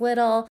I was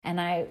little,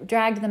 and I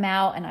dragged them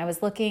out and I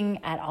was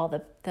looking at all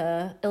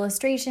the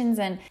illustrations,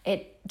 and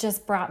it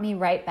just brought me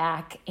right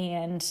back,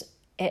 and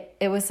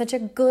it was such a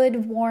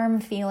good, warm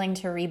feeling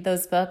to read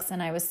those books,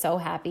 and I was so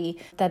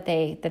happy that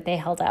they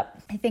held up.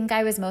 I think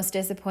I was most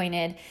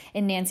disappointed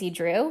in Nancy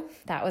Drew.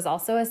 That was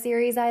also a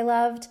series I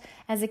loved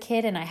as a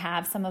kid, and I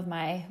have some of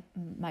my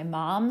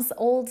mom's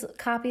old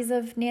copies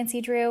of Nancy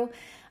Drew.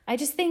 I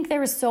just think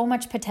there was so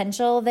much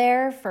potential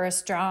there for a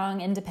strong,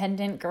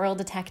 independent girl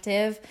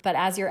detective, but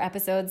as your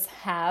episodes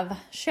have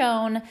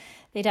shown,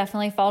 they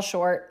definitely fall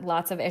short.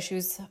 Lots of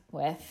issues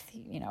with,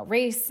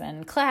 race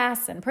and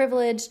class and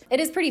privilege. It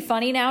is pretty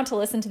funny now to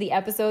listen to the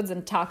episodes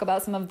and talk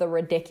about some of the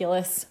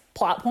ridiculous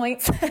plot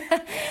points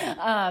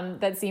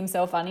that seem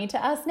so funny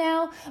to us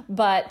now.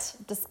 But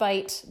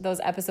despite those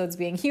episodes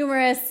being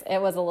humorous,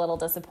 it was a little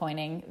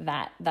disappointing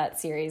that that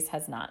series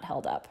has not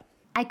held up.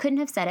 I couldn't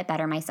have said it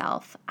better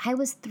myself. I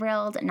was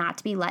thrilled not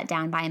to be let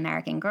down by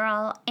American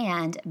Girl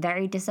and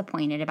very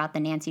disappointed about the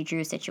Nancy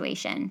Drew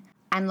situation.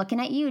 I'm looking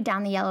at you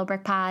down the Yellow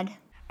Brick Pod.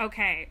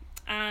 Okay.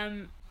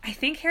 I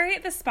think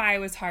Harriet the Spy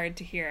was hard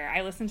to hear.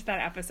 I listened to that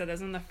episode. That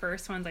was one of the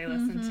first ones I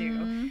listened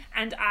to.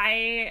 And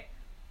I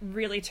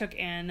really took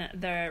in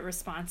the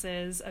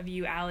responses of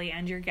you, Allie,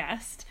 and your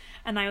guest.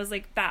 And I was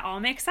like, that all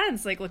makes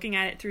sense. Like, looking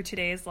at it through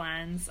today's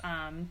lens,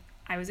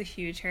 I was a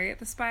huge Harriet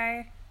the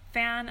Spy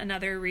fan.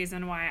 Another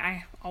reason why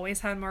I always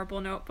had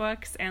marble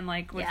notebooks and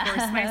like would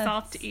force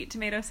myself to eat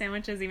tomato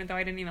sandwiches even though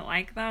I didn't even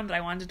like them, but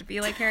I wanted to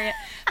be like Harriet.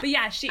 But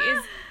yeah,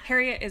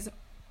 Harriet is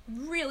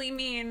really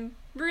mean,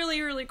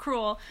 really, really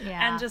cruel.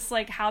 And just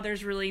like how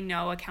there's really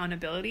no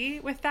accountability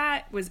with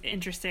that was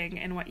interesting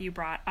in what you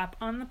brought up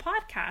on the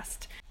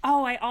podcast.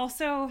 Oh, I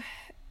also,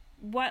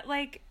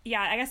 I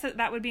guess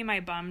that would be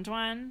my bummed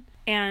one.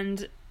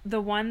 And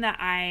the one that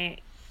I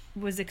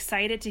was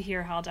excited to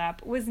hear held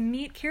up was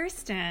Meet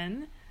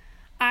Kirsten.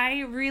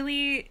 I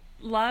really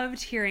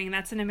loved hearing,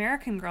 that's an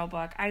American Girl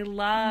book. I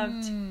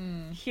loved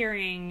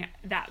hearing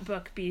that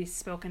book be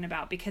spoken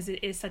about because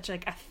it is such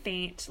like a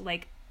faint,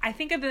 like, I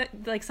think of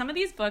it like some of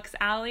these books,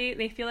 Allie,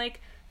 they feel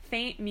like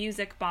faint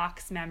music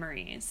box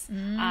memories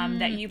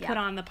that you put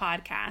on the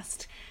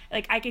podcast.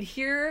 Like I could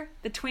hear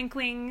the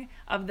twinkling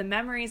of the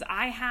memories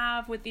I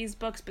have with these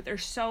books, but they're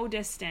so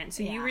distant.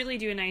 So you really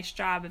do a nice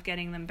job of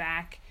getting them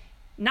back,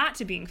 not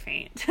to being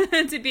faint,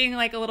 to being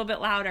like a little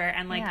bit louder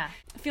and like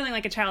feeling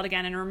like a child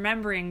again and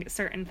remembering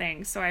certain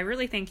things. So I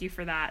really thank you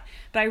for that.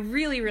 But I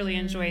really, really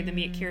enjoyed the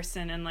Meet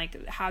Kirsten and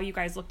like how you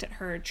guys looked at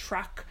her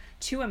truck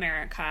to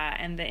America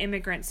and the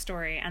immigrant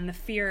story and the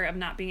fear of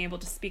not being able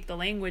to speak the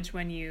language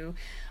when you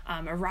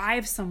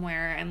arrive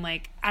somewhere. And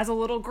like, as a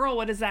little girl,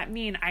 what does that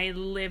mean? I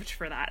lived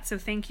for that. So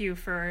thank you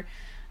for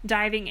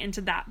diving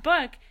into that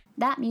book.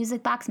 That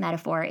music box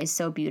metaphor is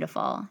so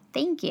beautiful.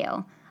 Thank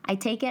you. I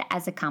take it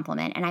as a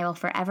compliment, and I will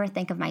forever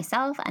think of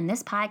myself and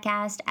this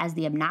podcast as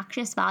the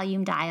obnoxious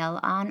volume dial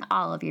on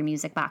all of your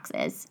music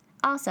boxes.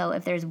 Also,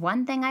 if there's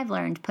one thing I've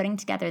learned putting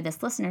together this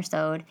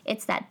Listenersode,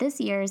 it's that this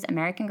year's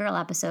American Girl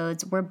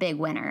episodes were big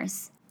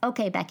winners.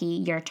 Okay, Becky,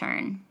 your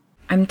turn.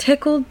 I'm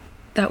tickled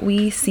that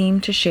we seem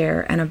to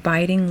share an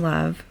abiding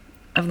love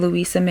of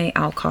Louisa May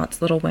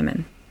Alcott's Little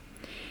Women.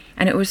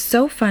 And it was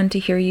so fun to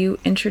hear you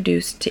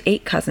introduced to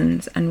Eight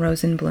Cousins and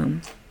Rose in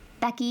Bloom.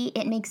 Becky,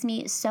 it makes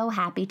me so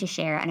happy to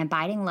share an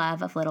abiding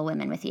love of Little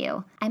Women with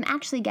you. I'm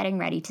actually getting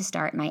ready to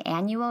start my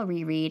annual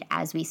reread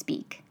as we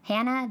speak.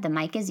 Hannah, the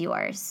mic is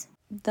yours.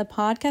 The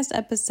podcast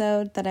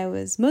episode that I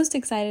was most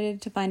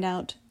excited to find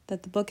out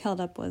that the book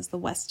held up was The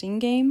Westing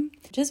Game,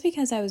 just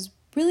because I was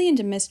really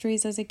into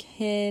mysteries as a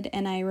kid,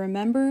 and I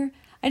remember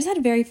I just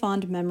had very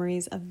fond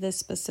memories of this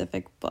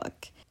specific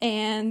book.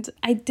 And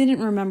I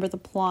didn't remember the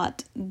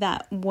plot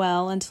that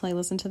well until I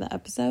listened to the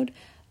episode,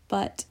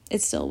 but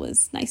it still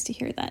was nice to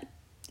hear that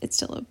it's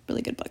still a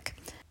really good book.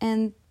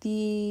 And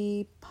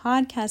the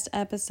podcast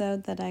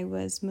episode that I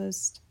was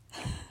most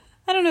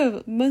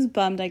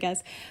bummed, I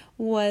guess,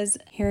 was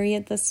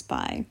Harriet the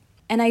Spy.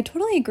 And I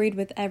totally agreed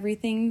with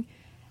everything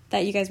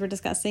that you guys were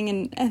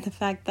discussing, and the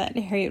fact that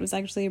Harriet was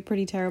actually a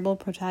pretty terrible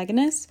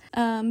protagonist.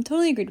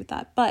 Totally agreed with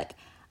that. But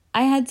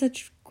I had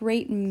such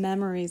great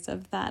memories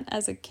of that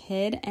as a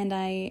kid, and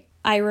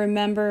I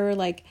remember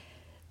like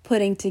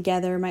putting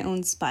together my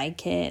own spy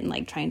kit and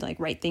like trying to like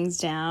write things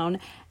down,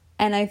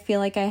 and I feel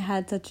like I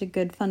had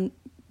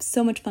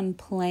so much fun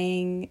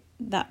playing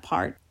that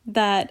part,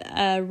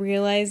 that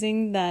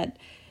realizing that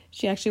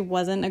she actually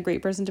wasn't a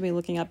great person to be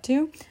looking up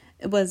to.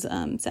 It was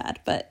sad,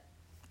 but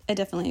I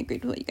definitely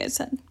agreed with what you guys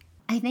said.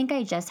 I think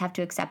I just have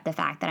to accept the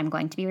fact that I'm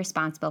going to be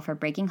responsible for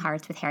breaking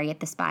hearts with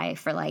Harriet the Spy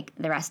for like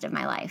the rest of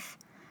my life.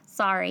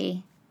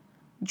 Sorry.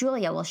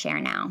 Julia will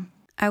share now.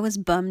 I was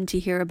bummed to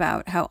hear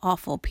about how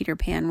awful Peter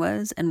Pan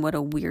was and what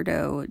a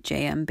weirdo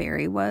J.M.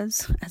 Barrie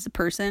was as a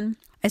person.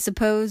 I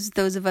suppose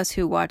those of us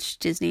who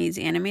watched Disney's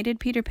animated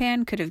Peter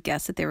Pan could have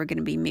guessed that there were going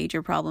to be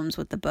major problems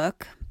with the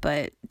book,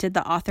 but did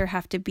the author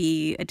have to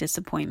be a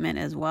disappointment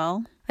as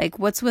well? Like,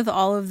 what's with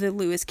all of the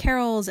Lewis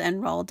Carrolls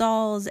and Roald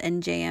Dahls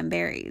and J.M.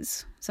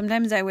 Barries?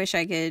 Sometimes I wish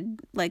I could,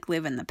 like,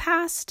 live in the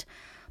past,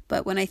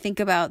 but when I think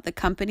about the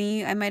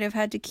company I might have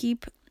had to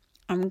keep,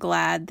 I'm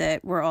glad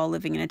that we're all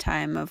living in a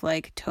time of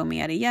like Tomi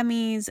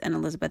Adeyemi's and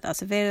Elizabeth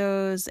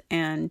Acevedo's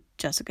and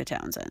Jessica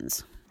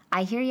Townsend's.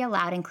 I hear you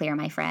loud and clear,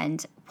 my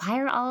friend. Why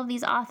are all of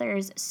these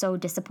authors so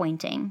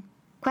disappointing?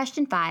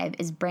 Question 5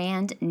 is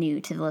brand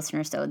new to the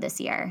Listenersode this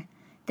year.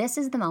 This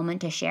is the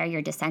moment to share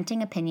your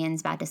dissenting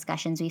opinions about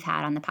discussions we've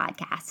had on the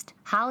podcast.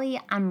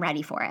 Holly, I'm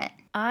ready for it.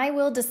 I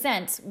will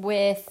dissent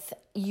with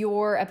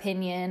your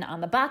opinion on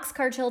the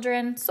Boxcar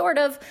Children, sort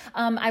of.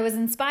 I was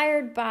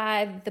inspired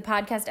by the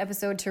podcast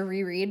episode to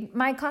reread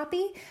my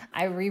copy.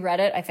 I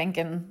reread it, I think,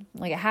 in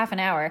like a half an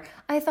hour.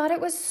 I thought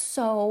it was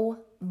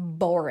so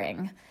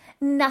boring.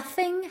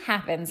 Nothing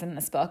happens in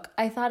this book.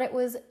 I thought it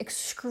was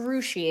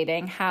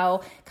excruciating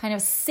how kind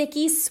of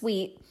sicky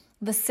sweet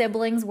the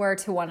siblings were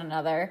to one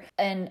another.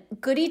 And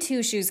Goody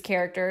Two-Shoes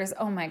characters,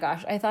 oh my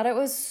gosh, I thought it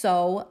was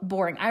so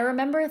boring. I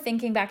remember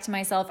thinking back to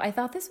myself, I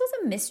thought this was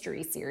a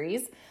mystery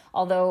series.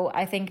 Although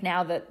I think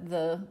now that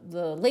the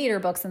later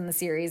books in the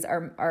series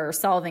are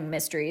solving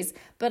mysteries,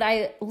 but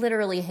I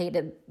literally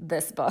hated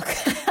this book.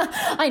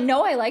 I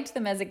know I liked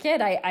them as a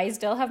kid. I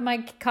still have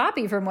my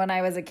copy from when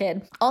I was a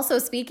kid. Also,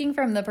 speaking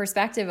from the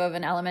perspective of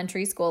an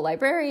elementary school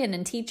librarian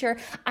and teacher,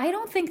 I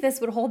don't think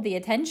this would hold the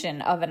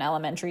attention of an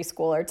elementary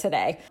schooler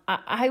today.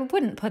 I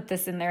wouldn't put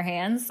this in their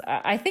hands.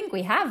 I think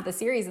we have the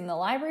series in the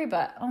library,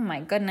 but oh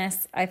my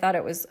goodness, I thought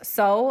it was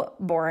so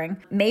boring.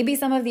 Maybe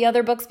some of the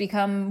other books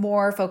become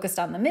more focused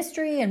on the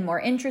mystery and more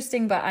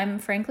interesting, but I'm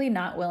frankly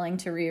not willing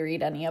to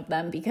reread any of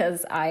them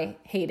because I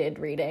hated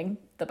reading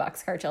The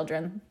Boxcar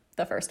Children,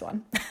 the first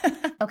one.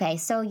 Okay,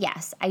 so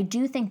yes, I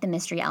do think the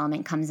mystery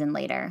element comes in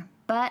later,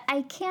 but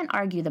I can't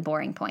argue the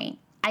boring point.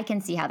 I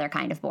can see how they're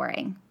kind of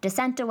boring.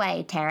 Dissent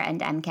away, Tara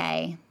and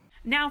MK.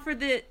 Now for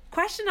the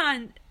question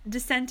on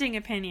dissenting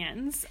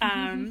opinions,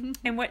 and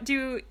what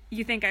do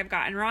you think I've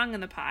gotten wrong in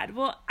the pod?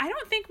 Well, I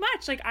don't think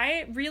much. Like,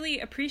 I really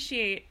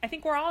appreciate, I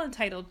think we're all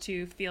entitled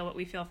to feel what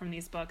we feel from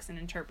these books and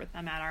interpret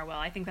them at our will.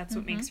 I think that's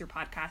what makes your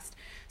podcast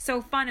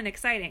so fun and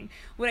exciting.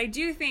 What I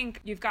do think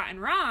you've gotten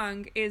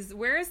wrong is,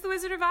 where's the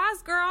Wizard of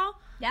Oz, girl?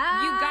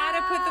 Yeah, you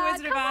gotta put the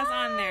Wizard of Oz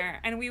on there.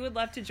 And we would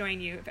love to join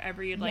you if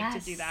ever you'd like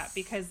to do that,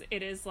 because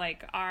it is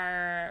like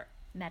our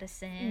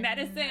medicine,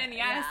 yes.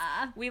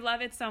 Yeah. We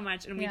love it so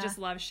much, and we just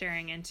love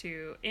sharing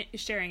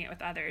it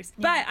with others.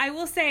 But I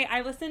will say, I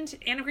listened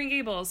to Anne of Green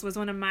Gables was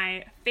one of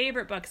my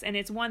favorite books, and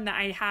it's one that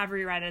I have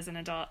reread as an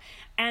adult.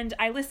 And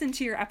I listened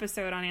to your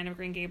episode on Anne of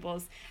Green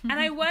Gables, and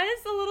I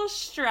was a little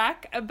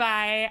struck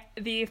by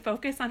the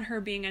focus on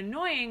her being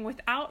annoying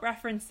without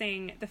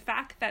referencing the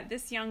fact that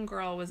this young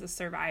girl was a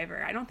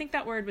survivor. I don't think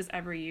that word was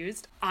ever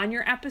used on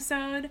your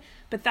episode,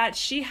 but that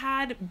she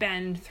had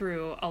been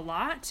through a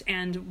lot,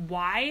 and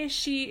why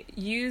she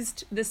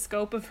used the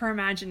scope of her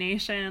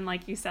imagination,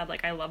 like you said,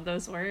 like I love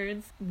those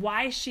words,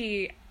 why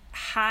she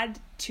had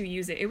to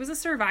use it. It was a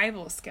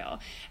survival skill,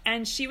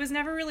 and she was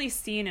never really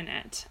seen in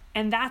it.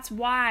 And that's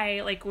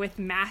why, like with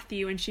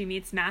Matthew, and she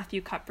meets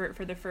Matthew Cuthbert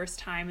for the first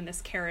time in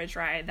this carriage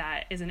ride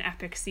that is an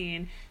epic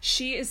scene,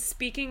 she is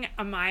speaking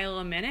a mile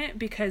a minute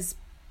because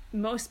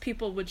most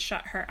people would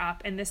shut her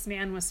up, and this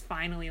man was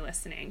finally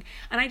listening.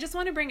 And I just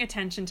want to bring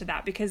attention to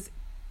that, because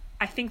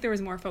I think there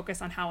was more focus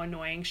on how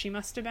annoying she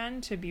must have been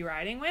to be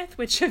riding with,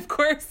 which of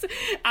course,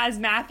 as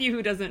Matthew,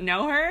 who doesn't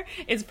know her,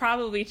 is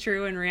probably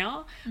true and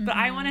real. Mm-hmm. But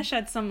I want to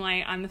shed some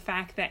light on the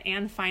fact that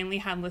Anne finally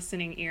had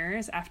listening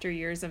ears after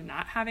years of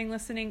not having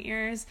listening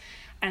ears.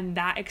 And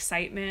that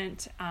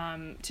excitement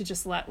to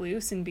just let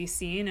loose and be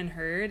seen and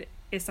heard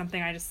is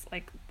something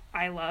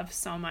I love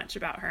so much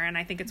about her, and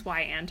I think it's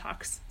why Anne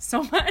talks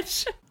so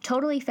much.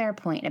 Totally fair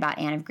point about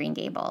Anne of Green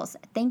Gables.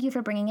 Thank you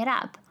for bringing it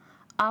up.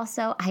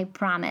 Also, I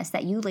promise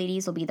that you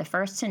ladies will be the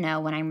first to know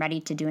when I'm ready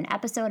to do an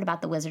episode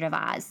about The Wizard of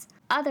Oz.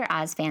 Other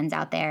Oz fans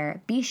out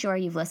there, be sure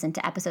you've listened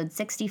to episode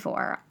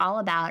 64, all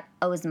about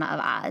Ozma of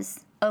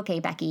Oz. Okay,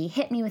 Becky,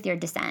 hit me with your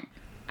dissent.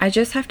 I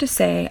just have to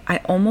say, I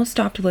almost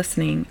stopped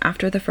listening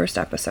after the first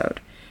episode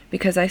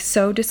because I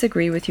so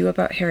disagree with you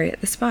about Harriet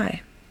the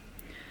Spy.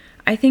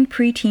 I think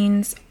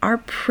preteens are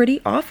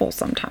pretty awful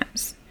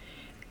sometimes,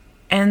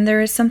 and there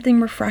is something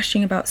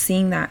refreshing about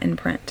seeing that in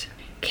print.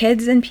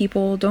 Kids and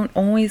people don't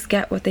always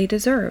get what they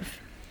deserve,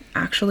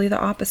 actually the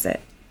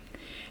opposite.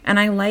 And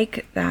I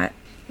like that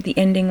the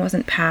ending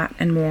wasn't pat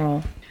and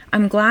moral.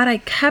 I'm glad I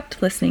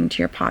kept listening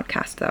to your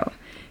podcast though,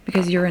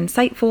 because you're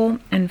insightful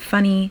and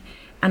funny,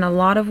 and a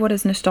lot of what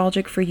is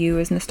nostalgic for you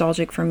is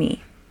nostalgic for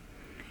me.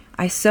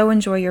 I so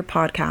enjoy your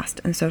podcast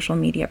and social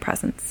media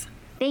presence.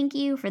 Thank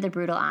you for the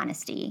brutal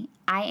honesty.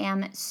 I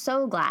am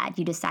so glad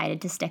you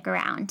decided to stick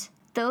around.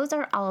 Those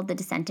are all of the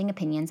dissenting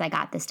opinions I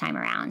got this time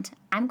around.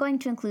 I'm going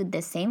to include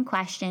this same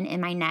question in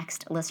my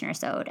next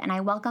Listenersode, and I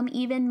welcome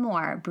even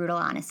more brutal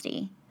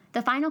honesty.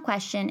 The final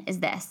question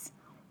is this: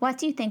 what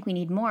do you think we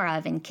need more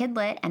of in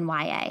Kidlit and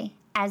YA?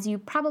 As you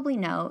probably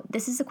know,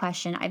 this is a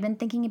question I've been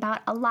thinking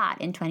about a lot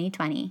in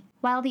 2020.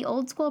 While the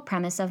old school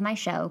premise of my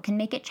show can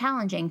make it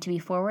challenging to be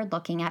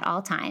forward-looking at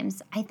all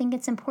times, I think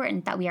it's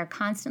important that we are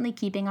constantly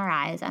keeping our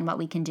eyes on what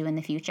we can do in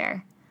the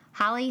future.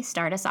 Holly,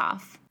 start us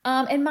off.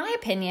 In my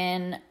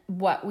opinion,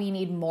 what we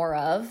need more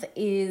of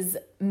is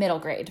middle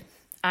grade.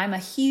 I'm a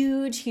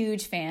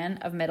huge fan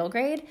of middle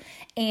grade,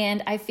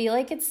 and I feel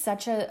like it's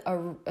such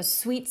a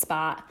sweet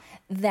spot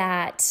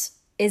that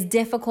is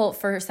difficult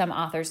for some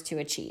authors to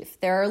achieve.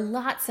 There are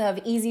lots of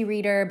easy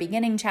reader,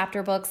 beginning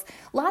chapter books,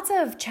 lots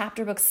of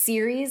chapter book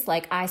series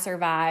like I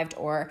Survived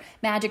or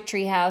Magic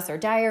Treehouse or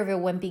Diary of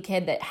a Wimpy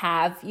Kid that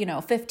have,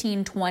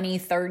 15, 20,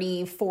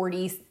 30,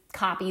 40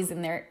 copies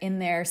in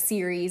their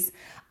series.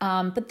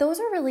 But those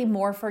are really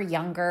more for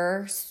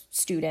younger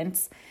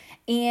students.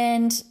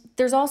 And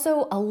there's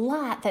also a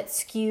lot that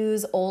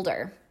skews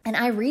older. And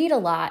I read a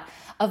lot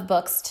of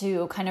books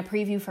to kind of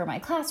preview for my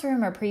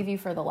classroom or preview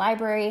for the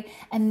library.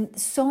 And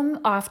so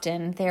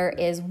often there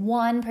is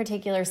one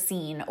particular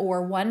scene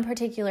or one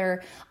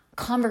particular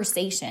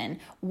conversation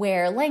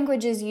where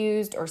language is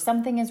used or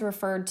something is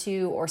referred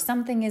to or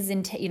something is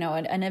an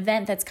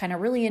event that's kind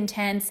of really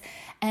intense.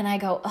 And I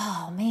go,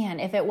 oh man,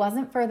 if it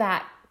wasn't for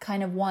that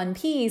kind of one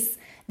piece,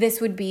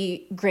 this would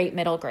be great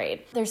middle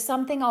grade. There's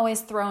something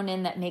always thrown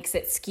in that makes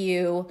it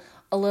skew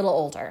a little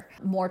older,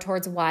 more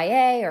towards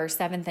YA or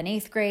 7th and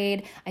 8th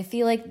grade. I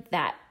feel like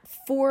that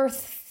fourth,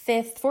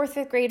 fifth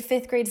grade,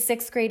 5th grade,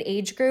 6th grade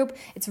age group,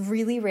 it's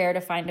really rare to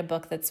find a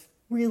book that's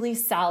really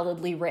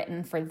solidly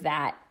written for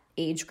that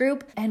age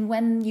group. And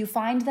when you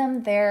find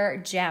them, they're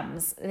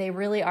gems. They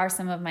really are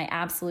some of my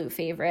absolute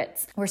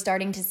favorites. We're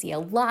starting to see a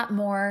lot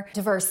more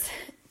diverse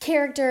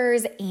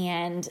characters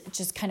and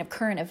just kind of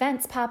current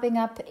events popping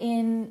up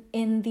in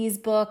these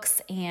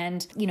books,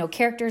 and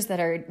characters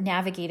that are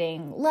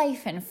navigating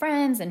life and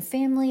friends and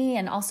family,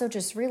 and also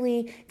just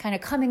really kind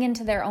of coming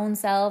into their own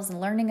selves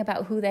and learning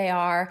about who they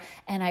are.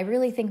 And I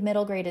really think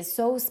middle grade is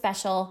so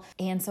special,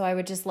 and so I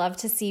would just love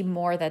to see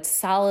more that's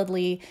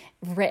solidly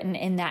written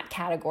in that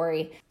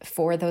category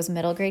for those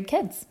middle grade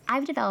kids.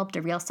 I've developed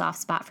a real soft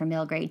spot for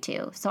middle grade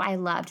too, so I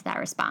loved that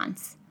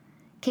response.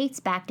 Kate's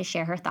back to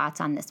share her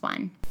thoughts on this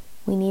one.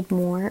 We need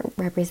more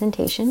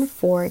representation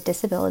for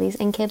disabilities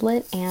in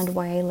Kidlit and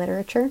YA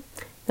literature.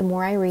 The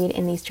more I read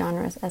in these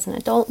genres as an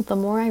adult, the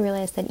more I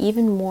realize that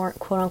even more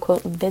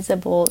quote-unquote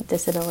visible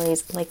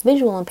disabilities like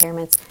visual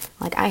impairments,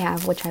 like I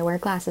have, which I wear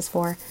glasses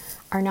for,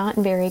 are not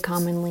very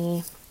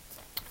commonly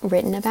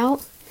written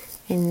about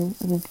in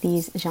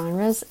these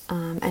genres,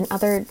 and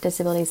other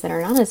disabilities that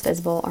are not as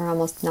visible are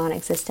almost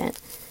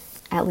non-existent,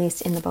 at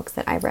least in the books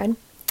that I've read.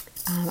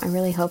 I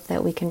really hope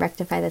that we can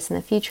rectify this in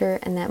the future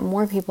and that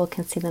more people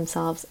can see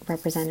themselves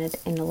represented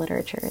in the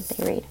literature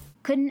they read.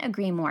 Couldn't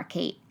agree more,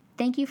 Kate.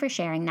 Thank you for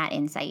sharing that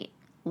insight.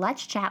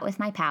 Let's chat with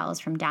my pals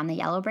from Down the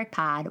Yellow Brick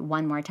Pod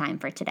one more time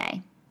for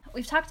today.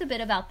 We've talked a bit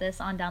about this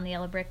on Down the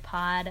Yellow Brick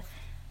Pod.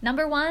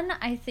 Number one,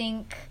 I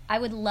think I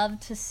would love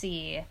to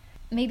see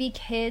maybe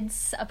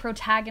kids, a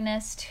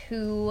protagonist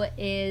who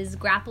is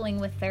grappling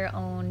with their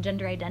own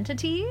gender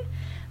identity,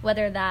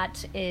 whether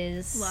that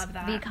is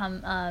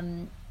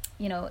become,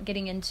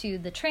 getting into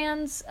the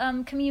trans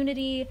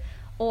community,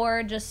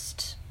 or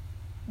just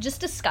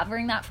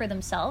discovering that for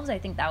themselves. I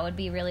think that would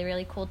be really,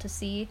 really cool to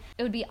see.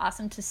 It would be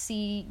awesome to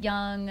see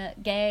young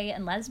gay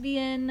and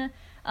lesbian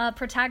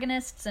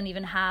protagonists, and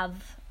even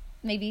have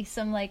maybe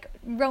some like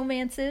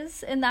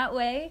romances in that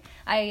way.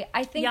 I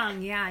think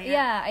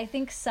I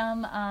think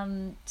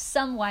some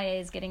YA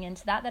is getting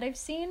into that I've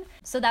seen.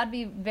 So that would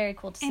be very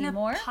cool to see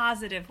more. In a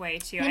positive way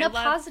too.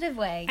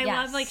 I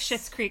love like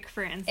Schitt's Creek,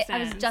 for instance. I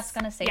was just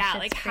gonna say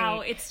Schitt's Creek.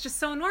 How it's just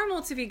so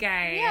normal to be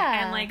gay.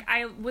 Yeah. And like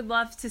I would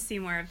love to see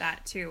more of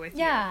that too with you.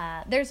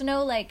 Yeah. There's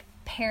no like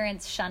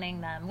parents shunning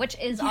them, which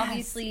is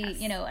obviously,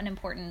 an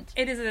important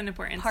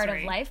part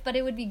story of life, but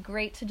it would be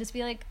great to just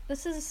be like,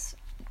 this is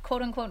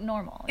quote unquote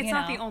normal. It's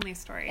not the only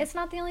story. It's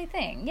not the only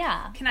thing.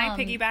 Yeah. Can I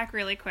piggyback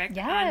really quick on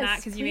that?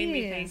 Because you made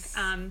me think.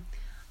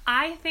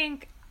 I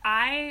think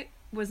I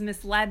was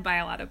misled by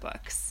a lot of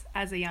books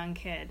as a young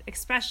kid,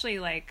 especially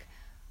like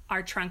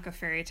our trunk of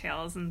fairy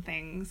tales and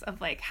things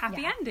of like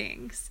happy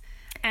endings.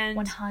 And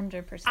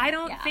 100%. I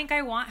don't think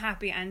I want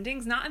happy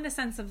endings, not in the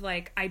sense of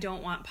like I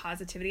don't want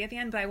positivity at the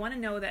end, but I want to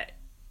know that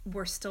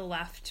we're still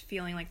left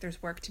feeling like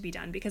there's work to be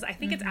done, because I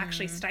think it's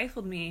actually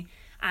stifled me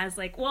as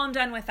like, well, I'm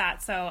done with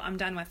that, so I'm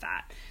done with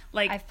that.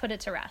 Like I've put it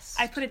to rest.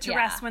 I put it to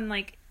rest when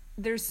like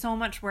there's so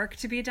much work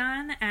to be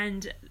done,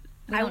 and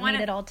I want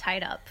it all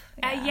tied up.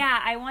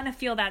 I want to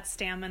feel that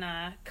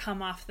stamina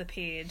come off the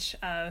page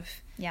of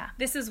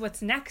this is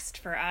what's next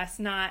for us,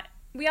 not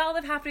we all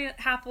live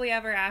happily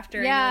ever after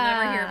and you'll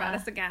never hear about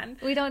us again.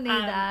 We don't need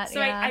that.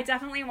 So I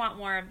definitely want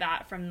more of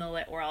that from the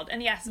lit world.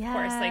 And yes, of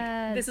course,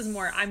 like this is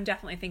more, I'm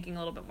definitely thinking a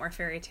little bit more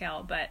fairy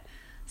tale, but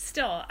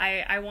still,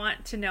 I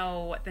want to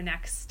know what the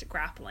next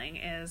grappling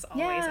is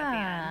always at the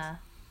end.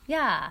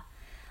 Yeah.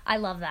 I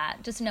love that.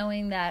 Just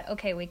knowing that,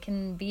 okay, we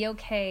can be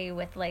okay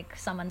with like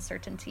some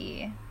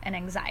uncertainty and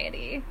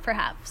anxiety,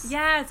 perhaps.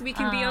 Yes, we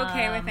can be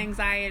okay with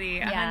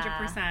anxiety,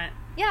 100%.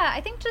 Yeah,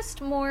 I think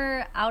just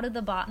more out of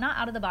the box, not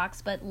out of the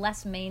box, but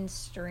less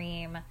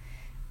mainstream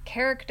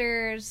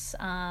characters.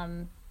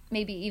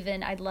 Maybe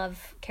even I'd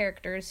love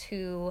characters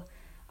who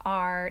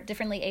are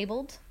differently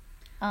abled.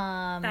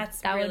 That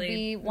really would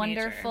be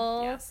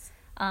wonderful. Yes.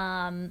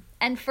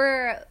 And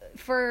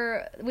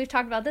for we've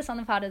talked about this on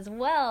the pod as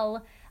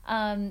well.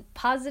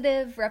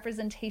 Positive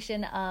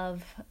representation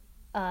of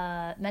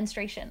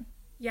menstruation.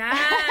 Yes.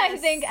 I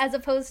think, as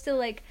opposed to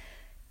like,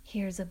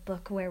 here's a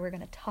book where we're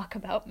going to talk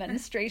about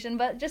menstruation,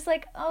 but just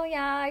like, oh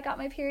yeah, I got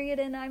my period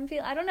and I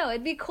don't know,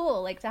 it'd be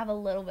cool like to have a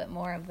little bit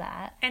more of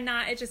that. And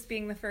not it just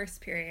being the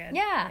first period.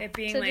 Yeah. It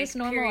being to like just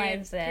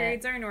normalize it.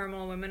 Periods are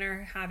normal. Women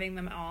are having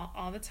them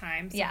all the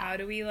time. So how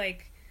do we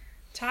like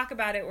talk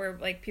about it where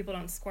like people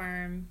don't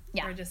squirm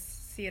or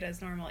just see it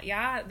as normal?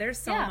 Yeah, there's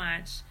so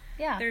much.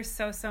 Yeah. There's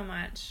so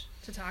much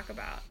to talk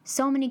about.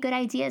 So many good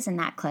ideas in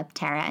that clip,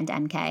 Tara and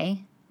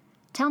MK.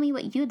 Tell me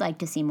what you'd like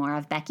to see more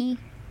of, Becky.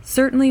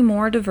 Certainly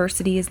more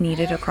diversity is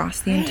needed across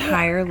the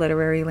entire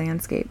literary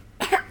landscape.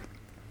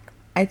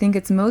 I think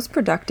it's most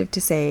productive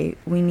to say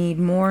we need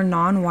more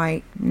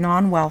non-white,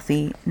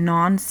 non-wealthy,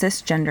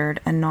 non-cisgendered,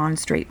 and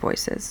non-straight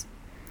voices.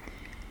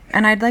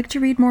 And I'd like to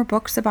read more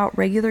books about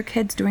regular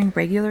kids doing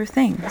regular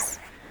things.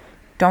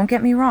 Don't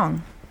get me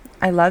wrong.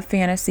 I love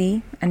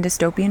fantasy and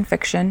dystopian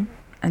fiction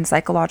and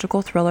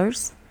psychological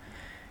thrillers.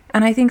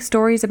 And I think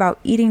stories about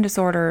eating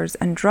disorders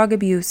and drug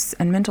abuse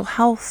and mental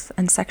health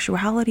and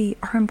sexuality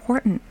are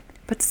important.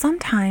 But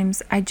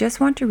sometimes I just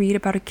want to read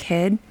about a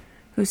kid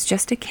who's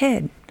just a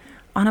kid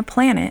on a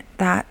planet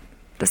that,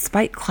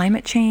 despite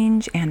climate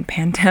change and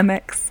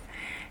pandemics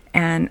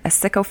and a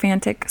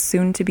sycophantic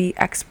soon-to-be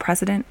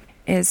ex-president,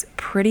 is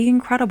pretty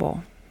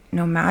incredible.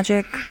 No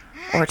magic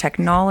or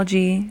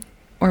technology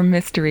or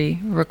mystery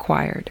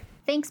required.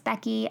 Thanks,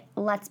 Becky.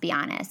 Let's be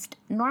honest.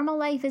 Normal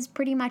life is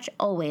pretty much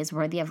always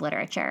worthy of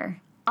literature.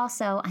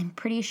 Also, I'm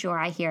pretty sure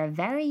I hear a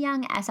very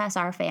young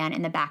SSR fan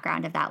in the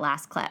background of that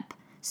last clip.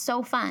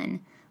 So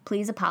fun.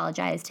 Please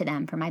apologize to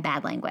them for my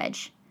bad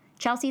language.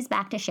 Chelsea's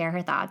back to share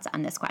her thoughts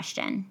on this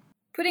question.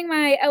 Putting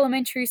my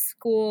elementary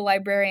school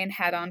librarian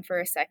hat on for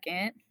a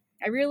second,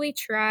 I really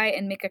try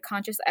and make a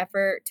conscious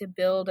effort to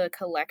build a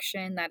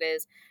collection that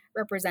is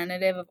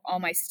representative of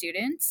all my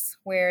students,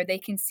 where they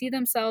can see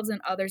themselves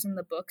and others in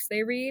the books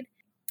they read,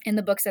 in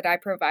the books that I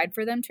provide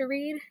for them to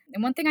read.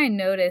 And one thing I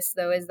noticed,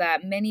 though, is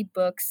that many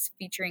books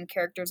featuring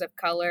characters of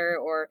color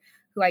or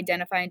who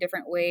identify in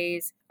different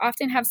ways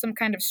often have some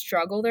kind of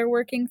struggle they're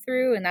working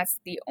through, and that's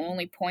the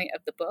only point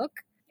of the book.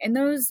 And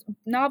those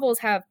novels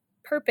have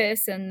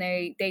purpose and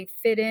they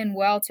fit in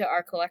well to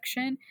our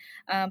collection.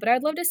 But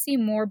I'd love to see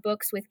more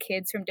books with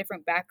kids from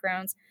different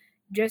backgrounds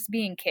just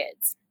being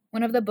kids.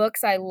 One of the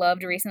books I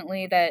loved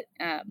recently that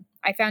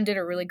I found did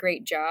a really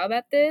great job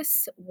at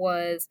this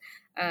was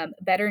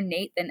Better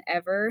Nate Than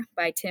Ever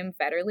by Tim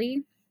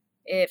Federle.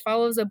 It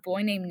follows a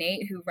boy named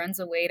Nate who runs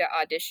away to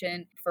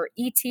audition for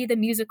E.T. the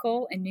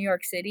musical in New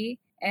York City.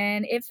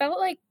 And it felt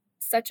like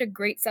such a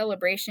great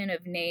celebration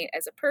of Nate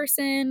as a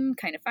person,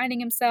 kind of finding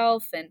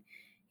himself, and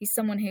he's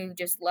someone who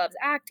just loves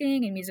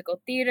acting and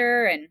musical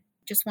theater and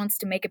just wants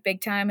to make it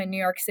big time in New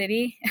York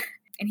City.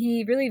 And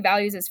he really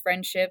values his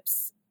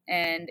friendships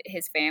and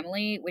his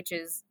family, which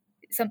is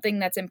something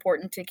that's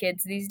important to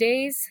kids these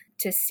days,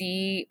 to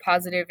see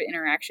positive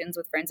interactions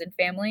with friends and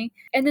family.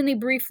 And then they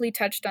briefly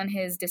touched on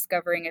his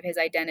discovering of his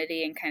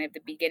identity and kind of the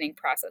beginning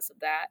process of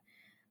that.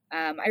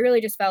 I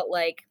really just felt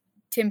like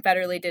Tim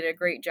Federle did a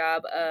great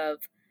job of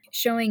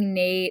showing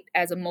Nate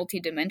as a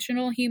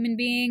multidimensional human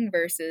being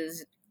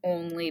versus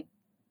only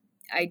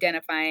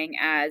identifying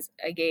as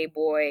a gay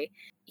boy.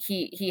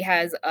 He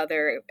has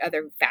other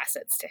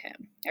facets to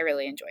him. I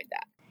really enjoyed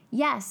that.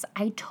 Yes,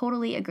 I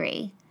totally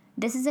agree.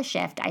 This is a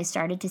shift I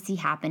started to see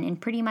happen in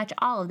pretty much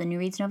all of the New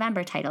Reads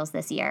November titles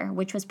this year,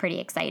 which was pretty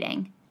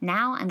exciting.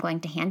 Now I'm going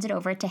to hand it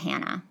over to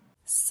Hannah.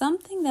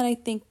 Something that I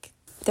think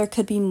there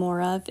could be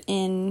more of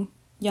in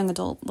young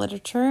adult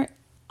literature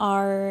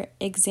are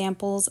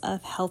examples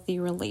of healthy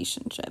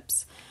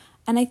relationships.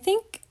 And I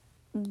think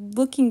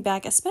looking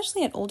back,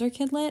 especially at older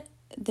kid lit,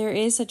 there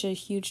is such a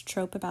huge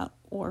trope about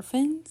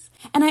orphans.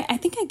 And I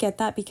think I get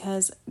that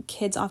because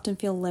kids often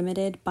feel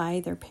limited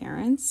by their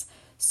parents.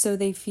 So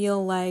they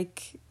feel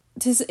like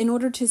in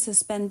order to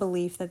suspend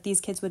belief that these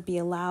kids would be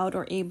allowed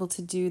or able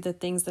to do the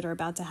things that are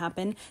about to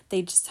happen,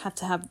 they just have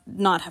to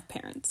not have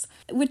parents,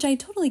 which I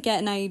totally get.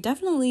 And I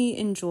definitely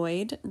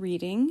enjoyed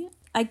reading.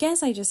 I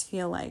guess I just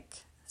feel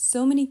like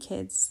so many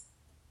kids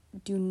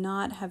do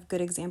not have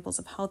good examples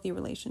of healthy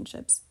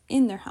relationships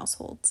in their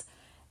households.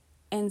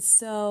 And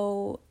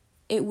so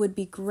it would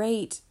be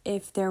great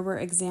if there were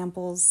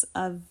examples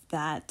of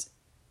that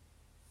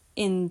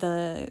in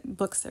the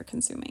books they're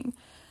consuming.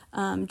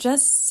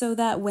 Just so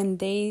that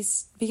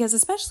because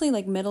especially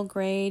like middle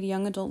grade,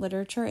 young adult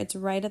literature, it's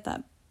right at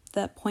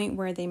that point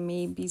where they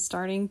may be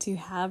starting to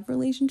have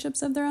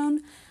relationships of their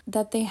own,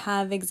 that they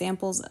have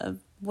examples of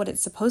what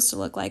it's supposed to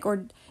look like,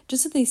 or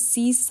just that they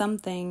see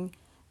something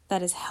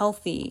that is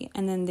healthy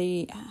and then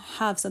they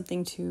have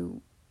something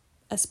to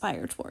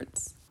aspire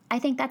towards. I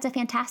think that's a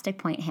fantastic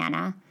point,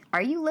 Hannah.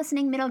 Are you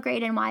listening, middle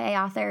grade and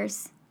YA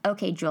authors?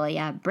 Okay,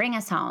 Julia, bring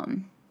us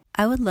home.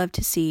 I would love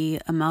to see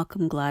a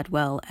Malcolm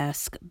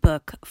Gladwell-esque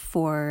book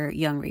for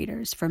young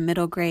readers, for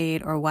middle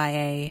grade or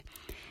YA,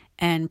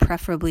 and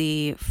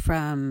preferably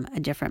from a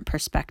different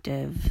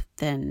perspective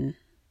than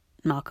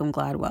Malcolm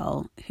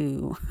Gladwell,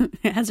 who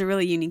has a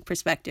really unique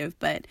perspective,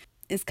 but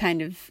is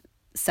kind of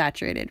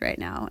saturated right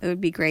now. It would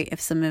be great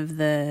if some of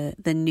the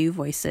new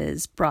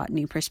voices brought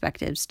new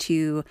perspectives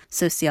to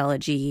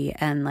sociology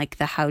and like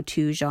the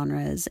how-to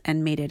genres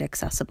and made it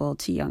accessible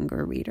to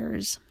younger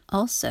readers.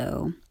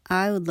 Also,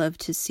 I would love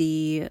to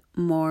see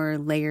more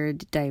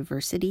layered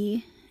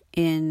diversity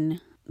in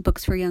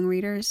books for young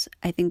readers.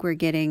 I think we're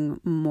getting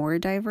more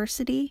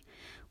diversity,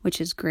 which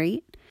is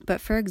great.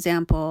 But for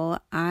example,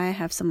 I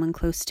have someone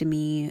close to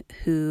me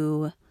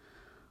who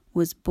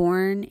was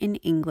born in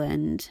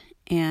England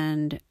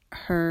and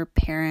her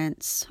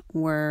parents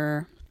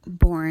were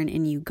born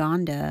in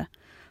Uganda,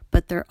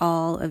 but they're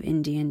all of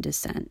Indian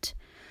descent.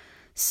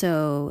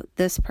 So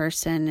this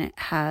person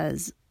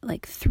has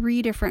like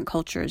 3 different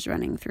cultures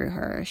running through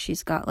her.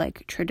 She's got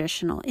like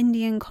traditional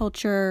Indian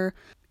culture,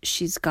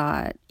 she's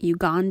got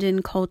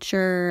Ugandan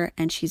culture,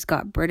 and she's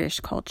got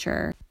British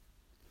culture.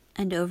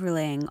 And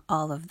overlaying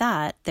all of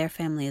that, their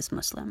family is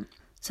Muslim.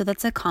 So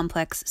that's a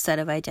complex set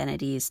of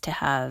identities to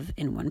have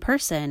in one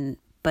person,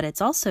 but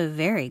it's also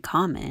very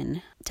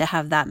common to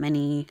have that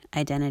many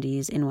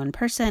identities in one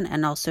person,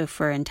 and also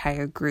for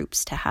entire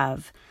groups to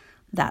have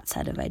that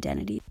set of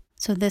identities.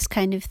 So this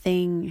kind of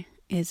thing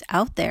is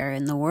out there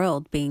in the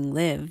world being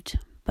lived,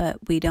 but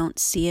we don't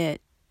see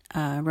it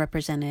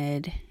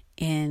represented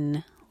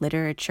in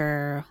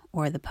literature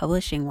or the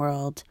publishing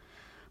world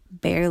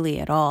barely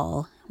at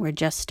all. We're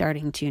just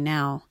starting to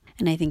now.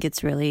 And I think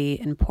it's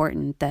really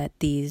important that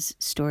these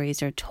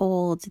stories are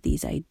told,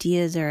 these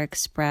ideas are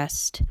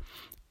expressed,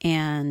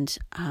 and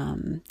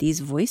these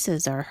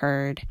voices are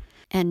heard,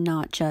 and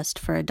not just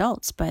for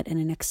adults, but in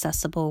an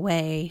accessible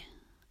way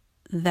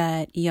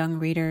that young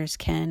readers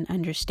can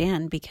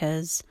understand,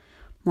 because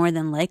more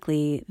than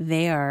likely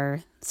they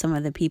are some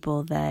of the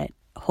people that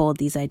hold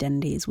these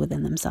identities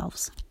within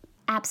themselves.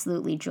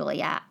 Absolutely,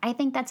 Julia. I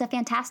think that's a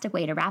fantastic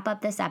way to wrap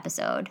up this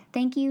episode.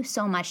 Thank you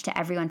so much to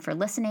everyone for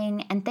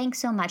listening, and thanks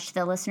so much to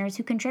the listeners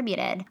who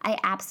contributed. I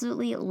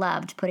absolutely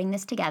loved putting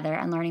this together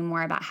and learning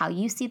more about how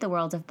you see the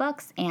world of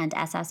books and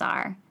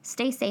SSR.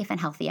 Stay safe and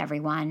healthy,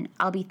 everyone.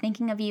 I'll be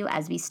thinking of you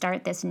as we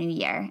start this new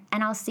year,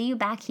 and I'll see you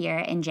back here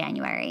in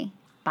January.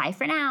 Bye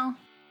for now.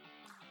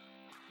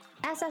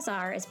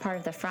 SSR is part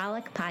of the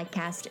Frolic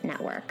Podcast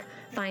Network.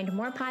 Find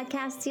more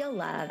podcasts you'll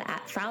love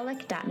at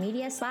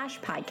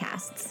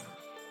frolic.media/podcasts.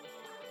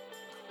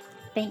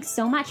 Thanks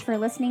so much for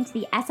listening to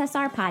the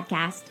SSR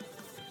Podcast.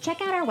 Check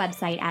out our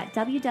website at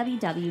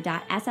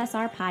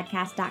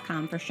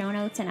www.ssrpodcast.com for show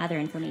notes and other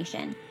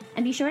information.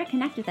 And be sure to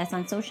connect with us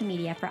on social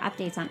media for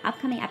updates on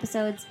upcoming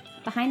episodes,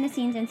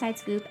 behind-the-scenes inside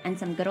scoop, and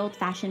some good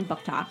old-fashioned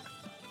book talk.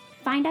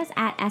 Find us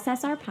at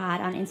SSR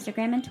Pod on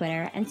Instagram and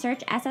Twitter, and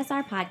search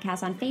SSR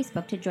Podcast on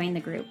Facebook to join the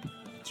group.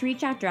 To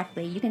reach out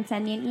directly, you can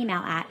send me an email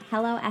at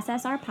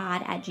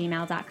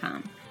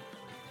hellossrpod@gmail.com.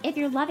 If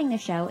you're loving the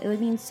show, it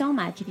would mean so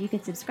much if you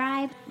could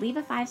subscribe, leave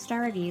a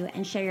 5-star review,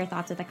 and share your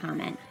thoughts with a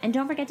comment. And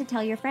don't forget to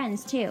tell your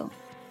friends, too.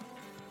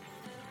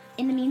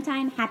 In the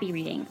meantime, happy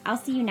reading. I'll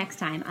see you next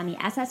time on the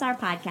SSR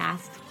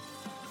Podcast.